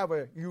of you have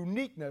a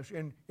uniqueness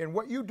in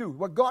what you do,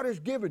 what God has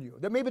given you,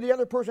 that maybe the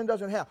other person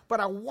doesn't have. But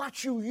I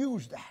watch you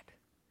use that.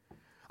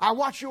 I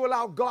watch you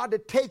allow God to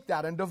take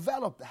that and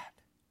develop that.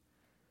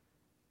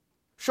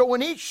 So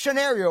in each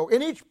scenario,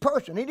 in each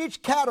person, in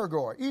each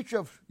category, each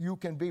of you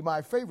can be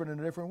my favorite in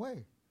a different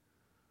way.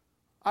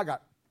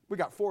 We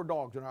got 4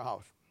 dogs in our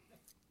house.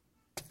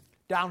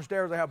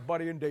 Downstairs I have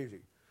Buddy and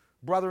Daisy,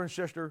 brother and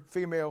sister,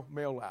 female,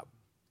 male lab.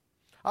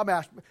 I'm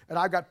asked, and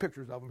I've got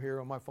pictures of them here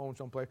on my phone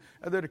someplace,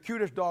 and they're the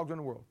cutest dogs in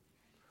the world.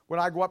 When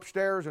I go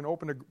upstairs and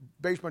open the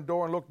basement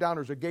door and look down,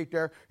 there's a gate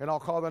there, and I'll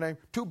call their name.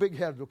 2 big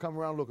heads will come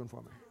around looking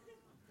for me.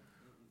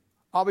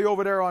 I'll be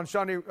over there on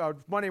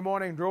Monday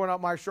morning, drawing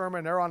up my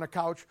sermon. They're on the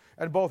couch,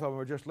 and both of them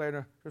are just laying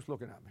there, just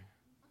looking at me.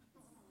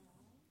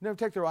 Never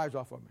take their eyes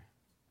off of me.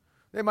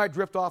 They might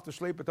drift off to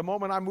sleep, but the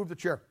moment I move the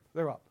chair,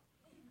 they're up.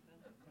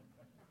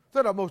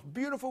 They're the most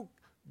beautiful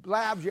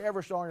labs you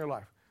ever saw in your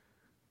life.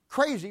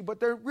 Crazy, but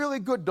they're really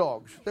good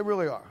dogs. They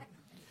really are.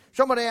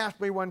 Somebody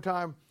asked me one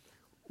time,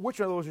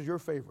 which of those is your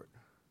favorite?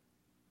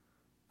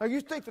 Now,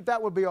 you think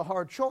that would be a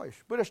hard choice,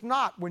 but it's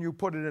not when you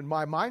put it in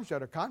my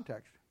mindset or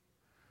context.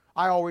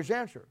 I always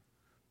answer,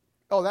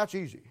 that's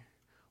easy.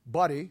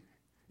 Buddy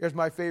is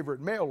my favorite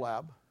male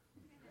lab.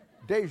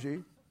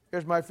 Daisy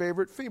is my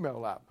favorite female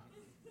lab.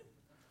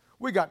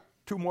 We got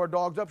 2 more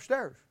dogs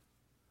upstairs.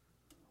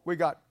 We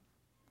got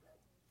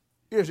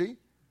Izzy,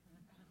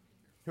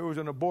 who was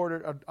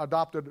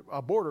adopted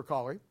a border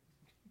collie,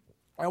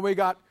 and we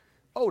got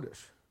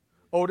Otis.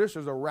 Otis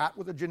is a rat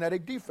with a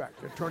genetic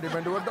defect that turned him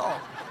into a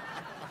dog.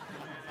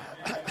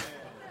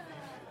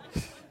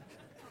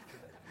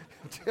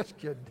 Just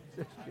kidding.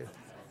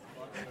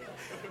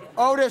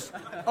 Otis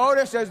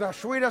is the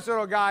sweetest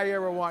little guy you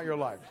ever want in your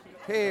life.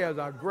 He is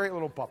a great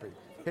little puppy.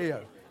 He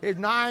is. He's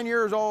 9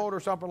 years old or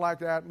something like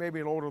that,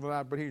 maybe older than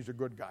that, but he's a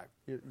good guy.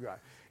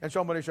 And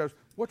somebody says,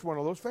 which one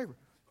of those favorite?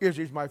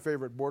 Izzy's my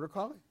favorite border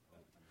collie.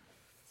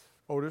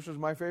 Otis is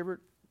my favorite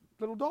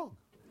little dog.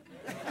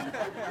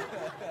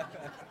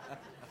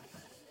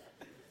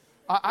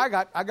 I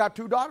got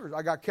 2 daughters.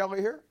 I got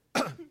Kelly here,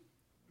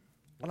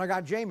 and I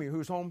got Jamie,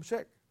 who's home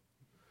sick.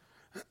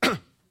 And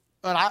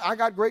I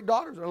got great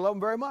daughters. I love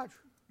them very much.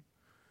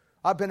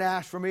 I've been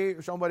asked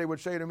somebody would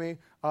say to me,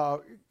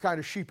 kind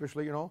of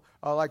sheepishly,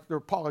 like they're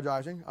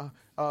apologizing,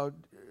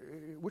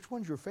 which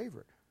one's your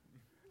favorite?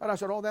 And I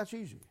said, that's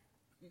easy.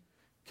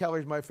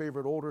 Kelly's my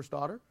favorite oldest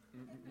daughter.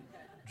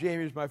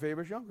 Jamie's my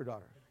favorite younger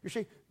daughter. You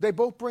see, they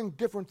both bring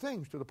different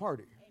things to the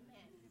party.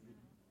 Amen.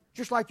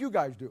 Just like you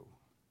guys do.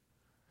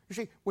 You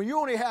see, when you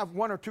only have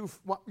 1 or 2,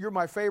 you're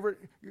my favorite,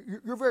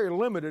 you're very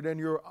limited in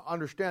your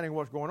understanding of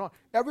what's going on.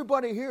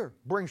 Everybody here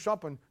brings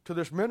something to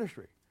this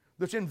ministry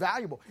that's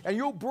invaluable. And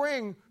you'll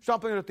bring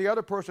something that the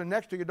other person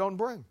next to you don't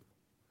bring.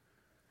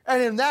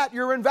 And in that,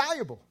 you're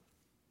invaluable.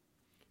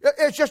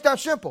 It's just that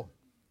simple.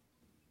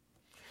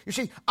 You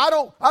see, I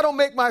don't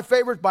make my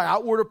favorites by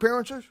outward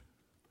appearances.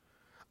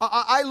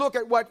 I look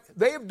at what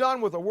they've done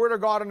with the Word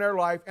of God in their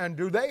life, and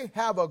do they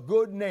have a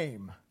good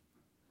name?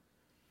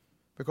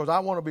 Because I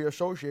want to be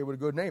associated with a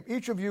good name.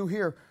 Each of you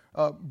here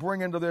bring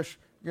into this,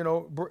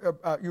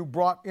 you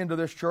brought into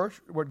this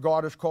church what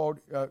God has called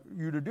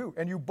you to do,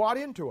 and you bought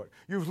into it.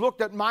 You've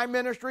looked at my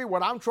ministry,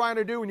 what I'm trying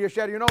to do, and you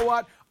said, you know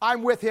what?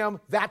 I'm with him.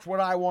 That's what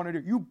I want to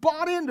do. You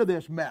bought into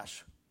this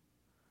mess.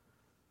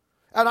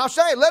 And I'll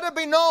say, let it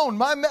be known,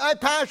 my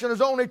passion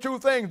is only 2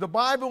 things, the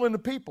Bible and the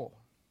people.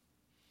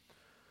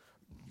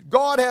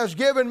 God has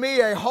given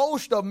me a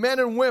host of men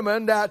and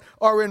women that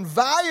are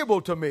invaluable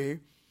to me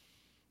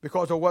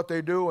because of what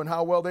they do and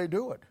how well they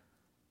do it.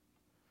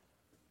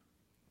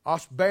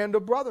 A band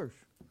of brothers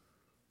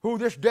who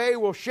this day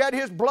will shed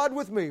his blood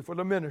with me for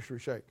the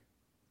ministry's sake.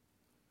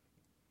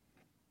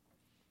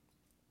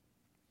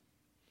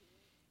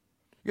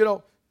 It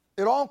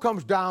all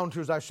comes down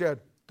to, as I said,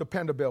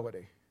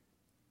 dependability.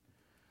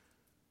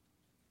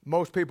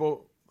 Most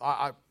people,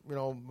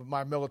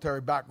 my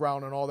military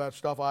background and all that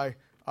stuff, I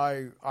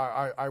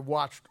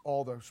watched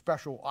all the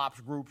special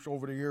ops groups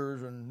over the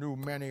years and knew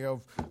many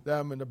of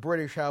them. And the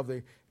British have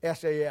the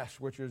SAS,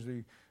 which is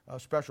the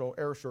Special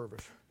Air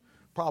Service,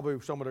 probably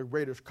some of the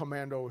greatest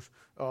commandos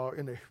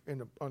in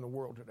the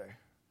world today.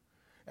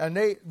 And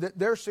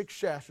their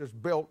success is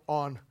built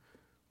on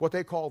what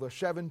they call the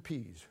 7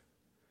 Ps.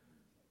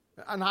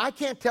 And I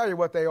can't tell you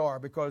what they are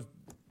because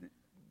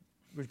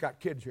we've got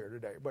kids here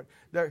today.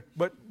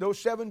 But those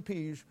 7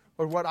 Ps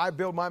are what I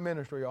build my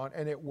ministry on,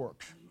 and it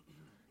works.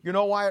 You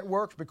know why it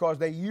works? Because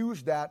they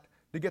use that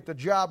to get the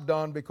job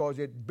done, because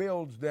it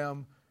builds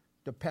them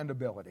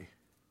dependability.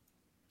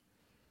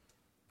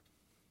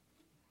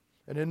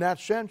 And in that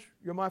sense,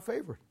 you're my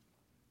favorite.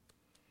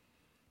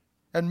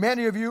 And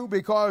many of you,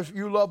 because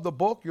you love the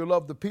book, you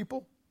love the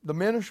people, the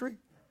ministry,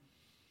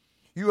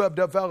 you have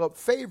developed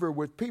favor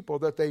with people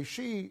that they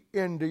see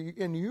in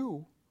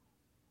you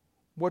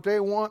what they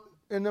want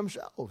in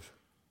themselves.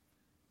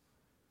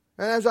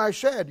 And as I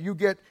said, you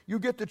get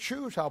to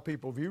choose how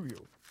people view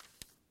you.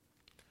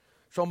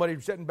 Somebody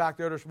sitting back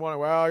there this morning,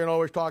 well, you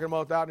know, he's talking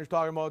about that and he's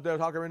talking about this.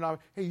 How come you're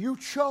not? Hey, you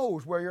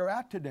chose where you're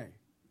at today.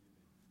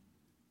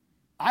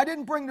 I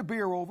didn't bring the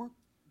beer over.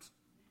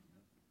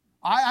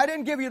 I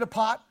didn't give you the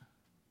pot.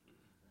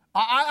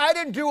 I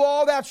didn't do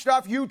all that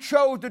stuff you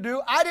chose to do.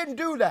 I didn't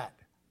do that.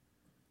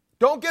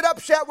 Don't get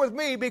upset with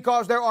me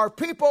because there are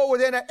people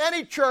within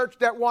any church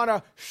that want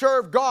to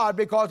serve God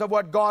because of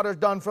what God has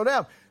done for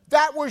them.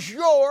 That was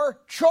your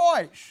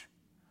choice.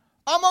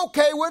 I'm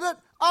okay with it.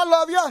 I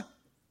love you.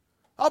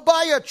 I'll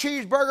buy you a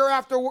cheeseburger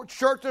after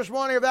church this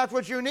morning if that's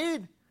what you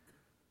need.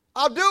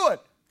 I'll do it.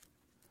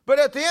 But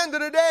at the end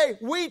of the day,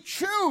 we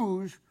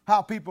choose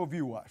how people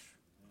view us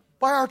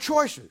by our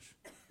choices.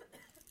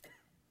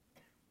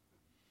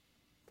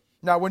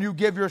 Now, when you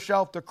give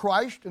yourself to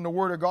Christ and the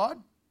Word of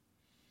God,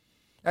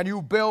 and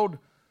you build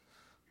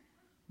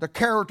the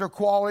character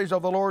qualities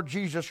of the Lord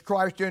Jesus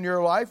Christ in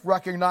your life,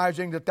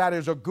 recognizing that that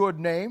is a good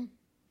name,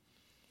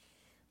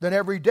 then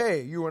every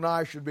day you and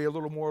I should be a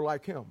little more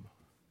like Him.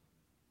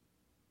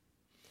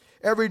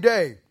 Every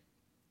day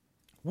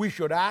we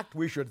should act,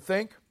 we should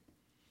think,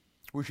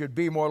 we should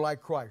be more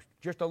like Christ.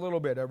 Just a little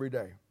bit every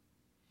day.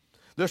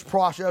 This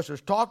process is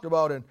talked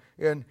about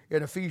in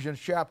Ephesians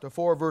chapter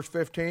 4, verse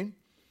 15,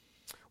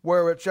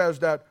 where it says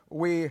that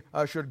we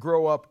should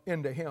grow up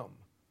into Him.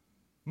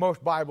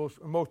 Most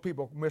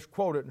people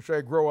misquote it and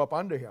say grow up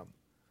unto Him.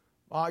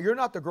 You're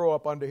not to grow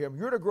up unto Him.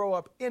 You're to grow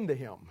up into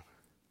Him.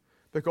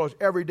 Because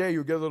every day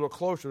you get a little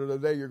closer to the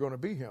day you're going to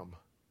be Him.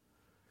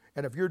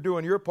 And if you're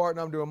doing your part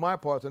and I'm doing my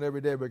part, then every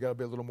day we've got to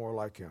be a little more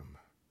like Him.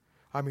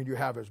 I mean, you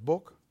have His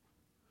book.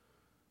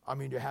 I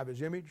mean, you have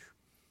His image.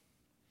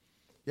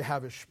 You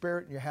have His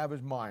spirit and you have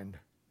His mind.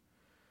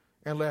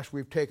 Unless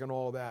we've taken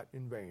all that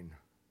in vain.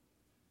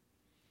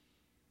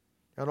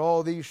 And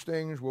all these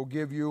things will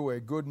give you a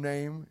good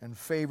name and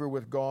favor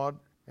with God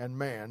and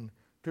man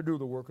to do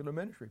the work of the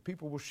ministry.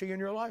 People will see in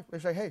your life. They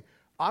say, hey,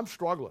 I'm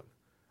struggling.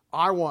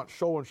 I want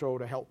so-and-so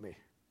to help me.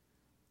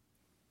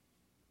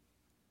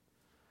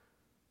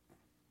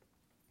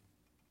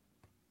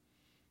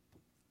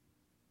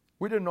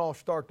 We didn't all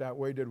start that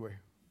way, did we? No.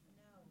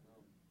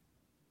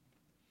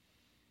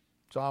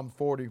 Psalm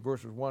 40,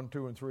 verses 1,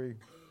 2, and 3.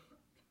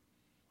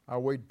 I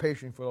waited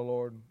patiently for the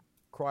Lord,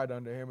 cried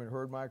unto Him, and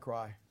heard my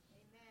cry. Amen.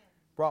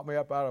 Brought me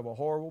up out of a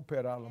horrible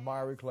pit, out of the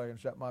miry clay, and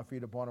set my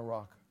feet upon a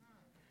rock.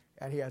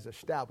 And He has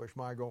established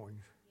my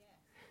goings.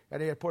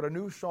 And He has put a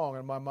new song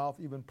in my mouth,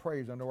 even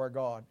praise unto our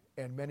God.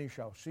 And many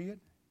shall see it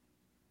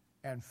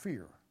and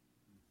fear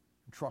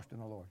and trust in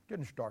the Lord.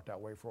 Didn't start that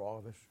way for all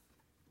of us.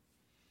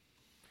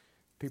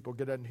 People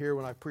get in here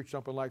when I preach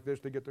something like this,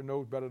 they get their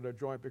nose better to their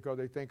joint because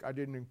they think I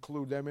didn't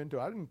include them into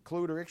it. I didn't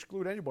include or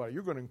exclude anybody.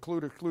 You're going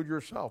to exclude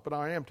yourself. But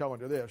I am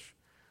telling you this.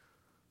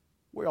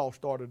 We all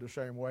started the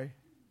same way.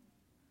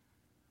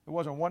 There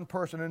wasn't one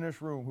person in this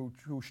room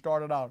who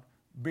started out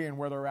being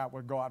where they're at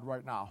with God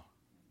right now.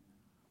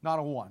 Not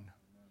a one.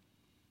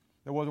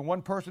 There wasn't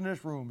one person in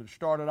this room that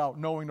started out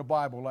knowing the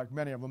Bible like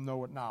many of them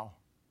know it now.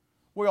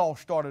 We all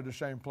started the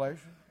same place.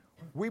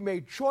 We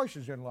made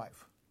choices in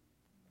life.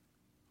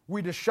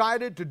 We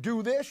decided to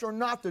do this or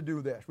not to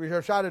do this. We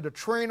decided to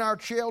train our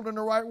children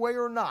the right way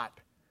or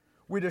not.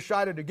 We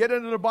decided to get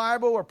into the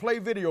Bible or play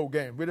video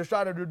games. We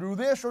decided to do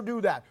this or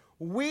do that.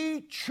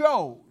 We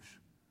chose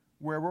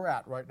where we're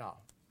at right now.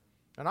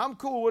 And I'm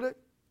cool with it.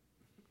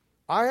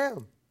 I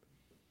am.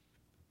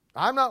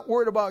 I'm not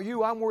worried about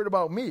you. I'm worried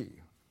about me.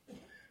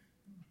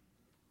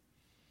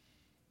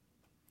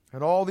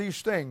 And all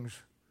these things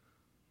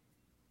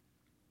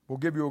will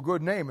give you a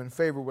good name and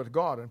favor with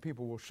God, and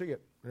people will see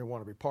it and they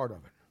want to be part of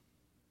it.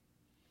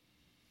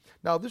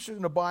 Now, this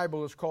in the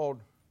Bible is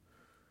called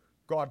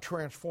God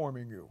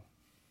transforming you.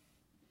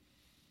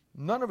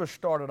 None of us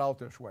started out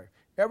this way.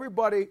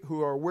 Everybody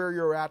who are where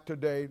you're at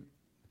today,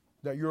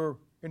 that you're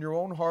in your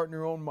own heart and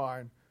your own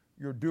mind,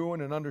 you're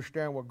doing and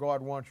understand what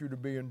God wants you to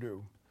be and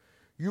do.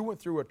 You went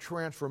through a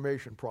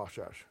transformation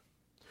process.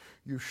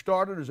 You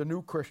started as a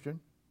new Christian,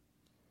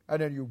 and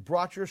then you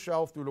brought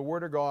yourself through the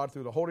Word of God,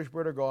 through the Holy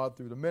Spirit of God,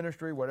 through the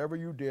ministry, whatever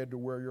you did, to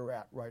where you're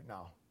at right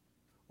now,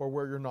 or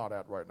where you're not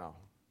at right now.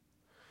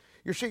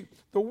 You see,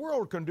 the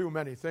world can do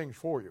many things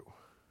for you.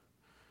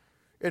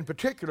 In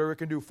particular, it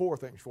can do 4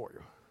 things for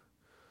you.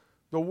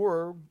 The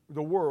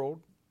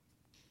world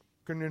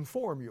can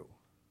inform you.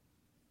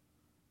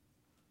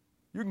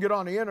 You can get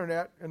on the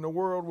internet and the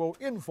world will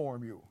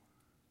inform you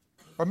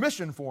or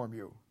misinform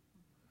you.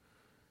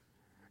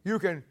 You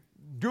can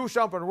do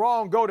something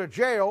wrong, go to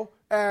jail,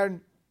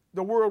 and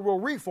the world will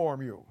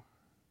reform you.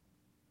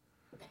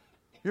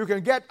 You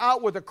can get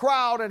out with the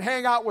crowd and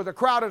hang out with the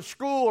crowd at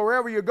school or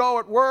wherever you go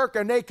at work,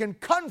 and they can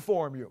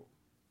conform you.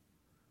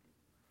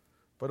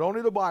 But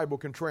only the Bible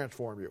can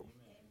transform you.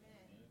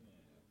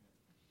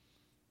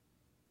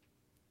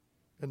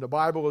 In the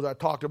Bible, as I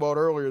talked about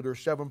earlier, there's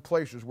 7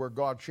 places where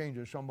God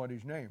changes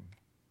somebody's name.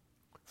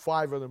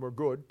 5 of them are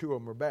good, 2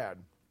 of them are bad.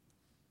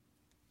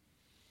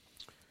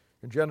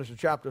 In Genesis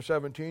chapter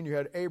 17, you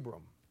had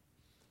Abram.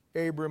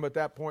 Abram at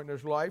that point in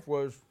his life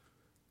was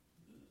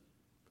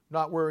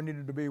not where he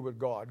needed to be with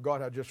God.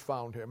 God had just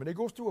found him. And he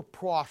goes through a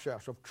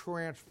process of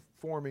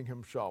transforming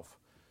himself.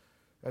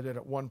 And then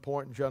at one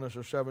point in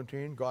Genesis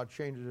 17, God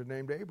changes his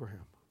name to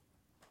Abraham.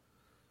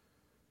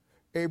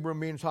 Abram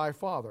means high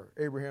father.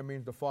 Abraham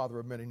means the father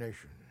of many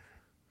nations.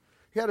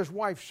 He had his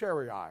wife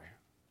Sarai,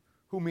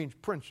 who means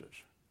princess.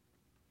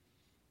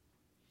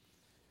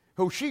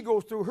 Who she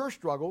goes through her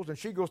struggles, and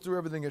she goes through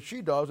everything that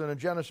she does. And in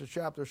Genesis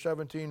chapter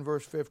 17,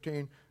 verse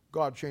 15,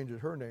 God changes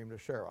her name to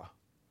Sarah,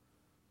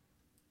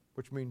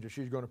 which means that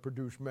she's going to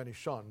produce many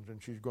sons,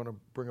 and she's going to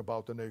bring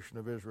about the nation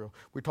of Israel.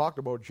 We talked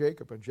about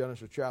Jacob in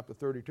Genesis chapter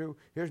 32.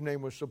 His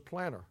name was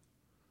Supplanter,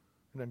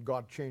 and then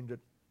God changed it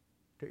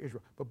to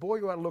Israel. But boy,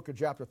 you ought to look at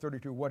chapter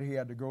 32, what he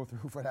had to go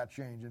through for that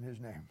change in his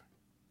name.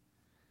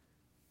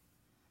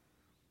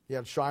 He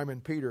had Simon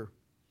Peter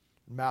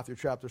in Matthew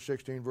chapter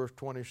 16, verse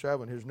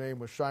 27. His name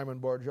was Simon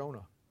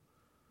Bar-Jonah.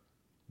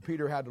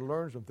 Peter had to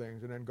learn some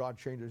things, and then God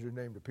changes his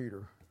name to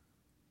Peter.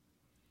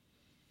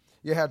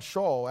 You had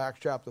Saul, Acts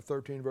chapter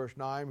 13, verse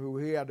 9, who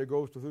he had to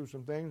go through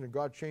some things, and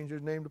God changed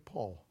his name to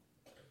Paul.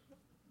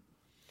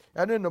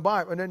 And in the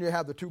Bible, and then you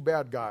had the 2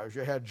 bad guys.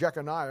 You had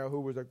Jeconiah,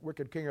 who was a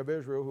wicked king of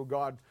Israel, who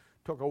God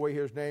took away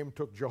his name,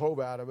 took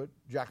Jehovah out of it,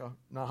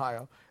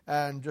 Jeconiah,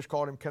 and just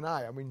called him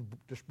Caniah,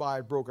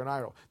 despised, broken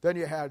idol. Then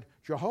you had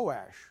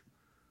Jehoash,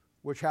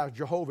 which has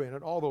Jehovah in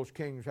it. All those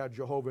kings had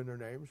Jehovah in their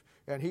names.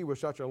 And he was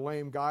such a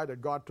lame guy that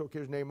God took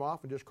his name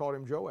off and just called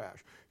him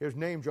Joash. His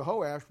name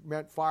Jehoash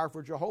meant fire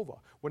for Jehovah.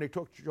 When he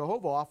took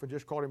Jehovah off and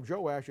just called him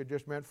Joash, it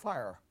just meant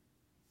fire.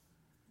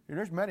 And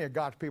there's many of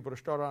God's people that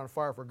start on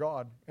fire for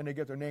God, and they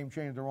get their name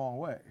changed the wrong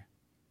way.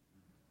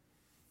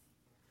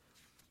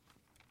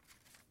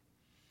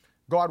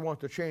 God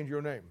wants to change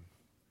your name.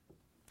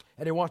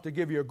 And he wants to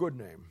give you a good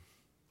name.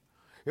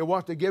 He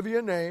wants to give you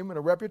a name and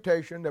a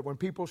reputation that when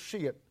people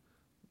see it,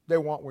 they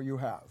want what you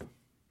have.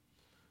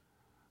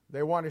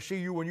 They want to see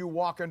you when you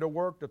walk into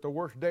work, that the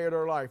worst day of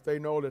their life, they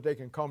know that they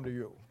can come to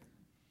you.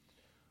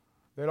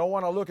 They don't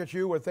want to look at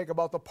you and think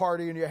about the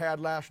party you had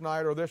last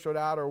night, or this or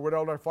that, or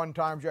whatever fun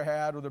times you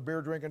had, or the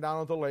beer drinking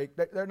down at the lake.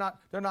 They're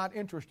not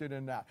interested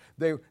in that.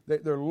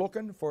 They're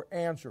looking for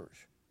answers.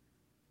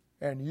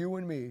 And you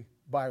and me,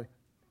 by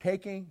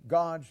taking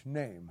God's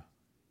name,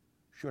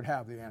 should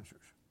have the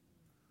answers.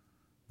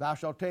 Thou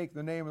shalt take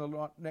the name of the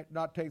Lord,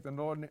 not take the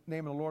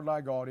name of the Lord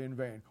thy God in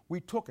vain.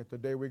 We took it the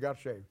day we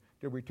got saved.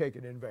 Did we take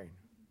it in vain?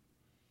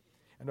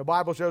 And the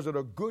Bible says that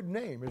a good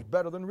name is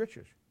better than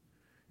riches.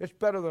 It's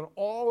better than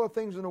all the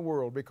things in the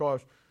world,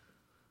 because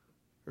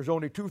there's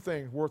only 2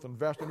 things worth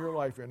investing your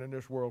life in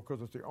this world,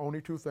 because it's the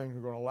only 2 things that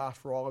are going to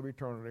last for all of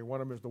eternity. One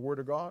of them is the Word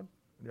of God,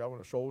 and the other one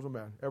is the souls of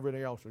men.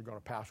 Everything else is going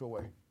to pass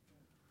away.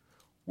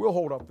 We'll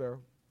hold up there.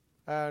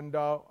 And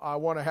I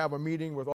want to have a meeting with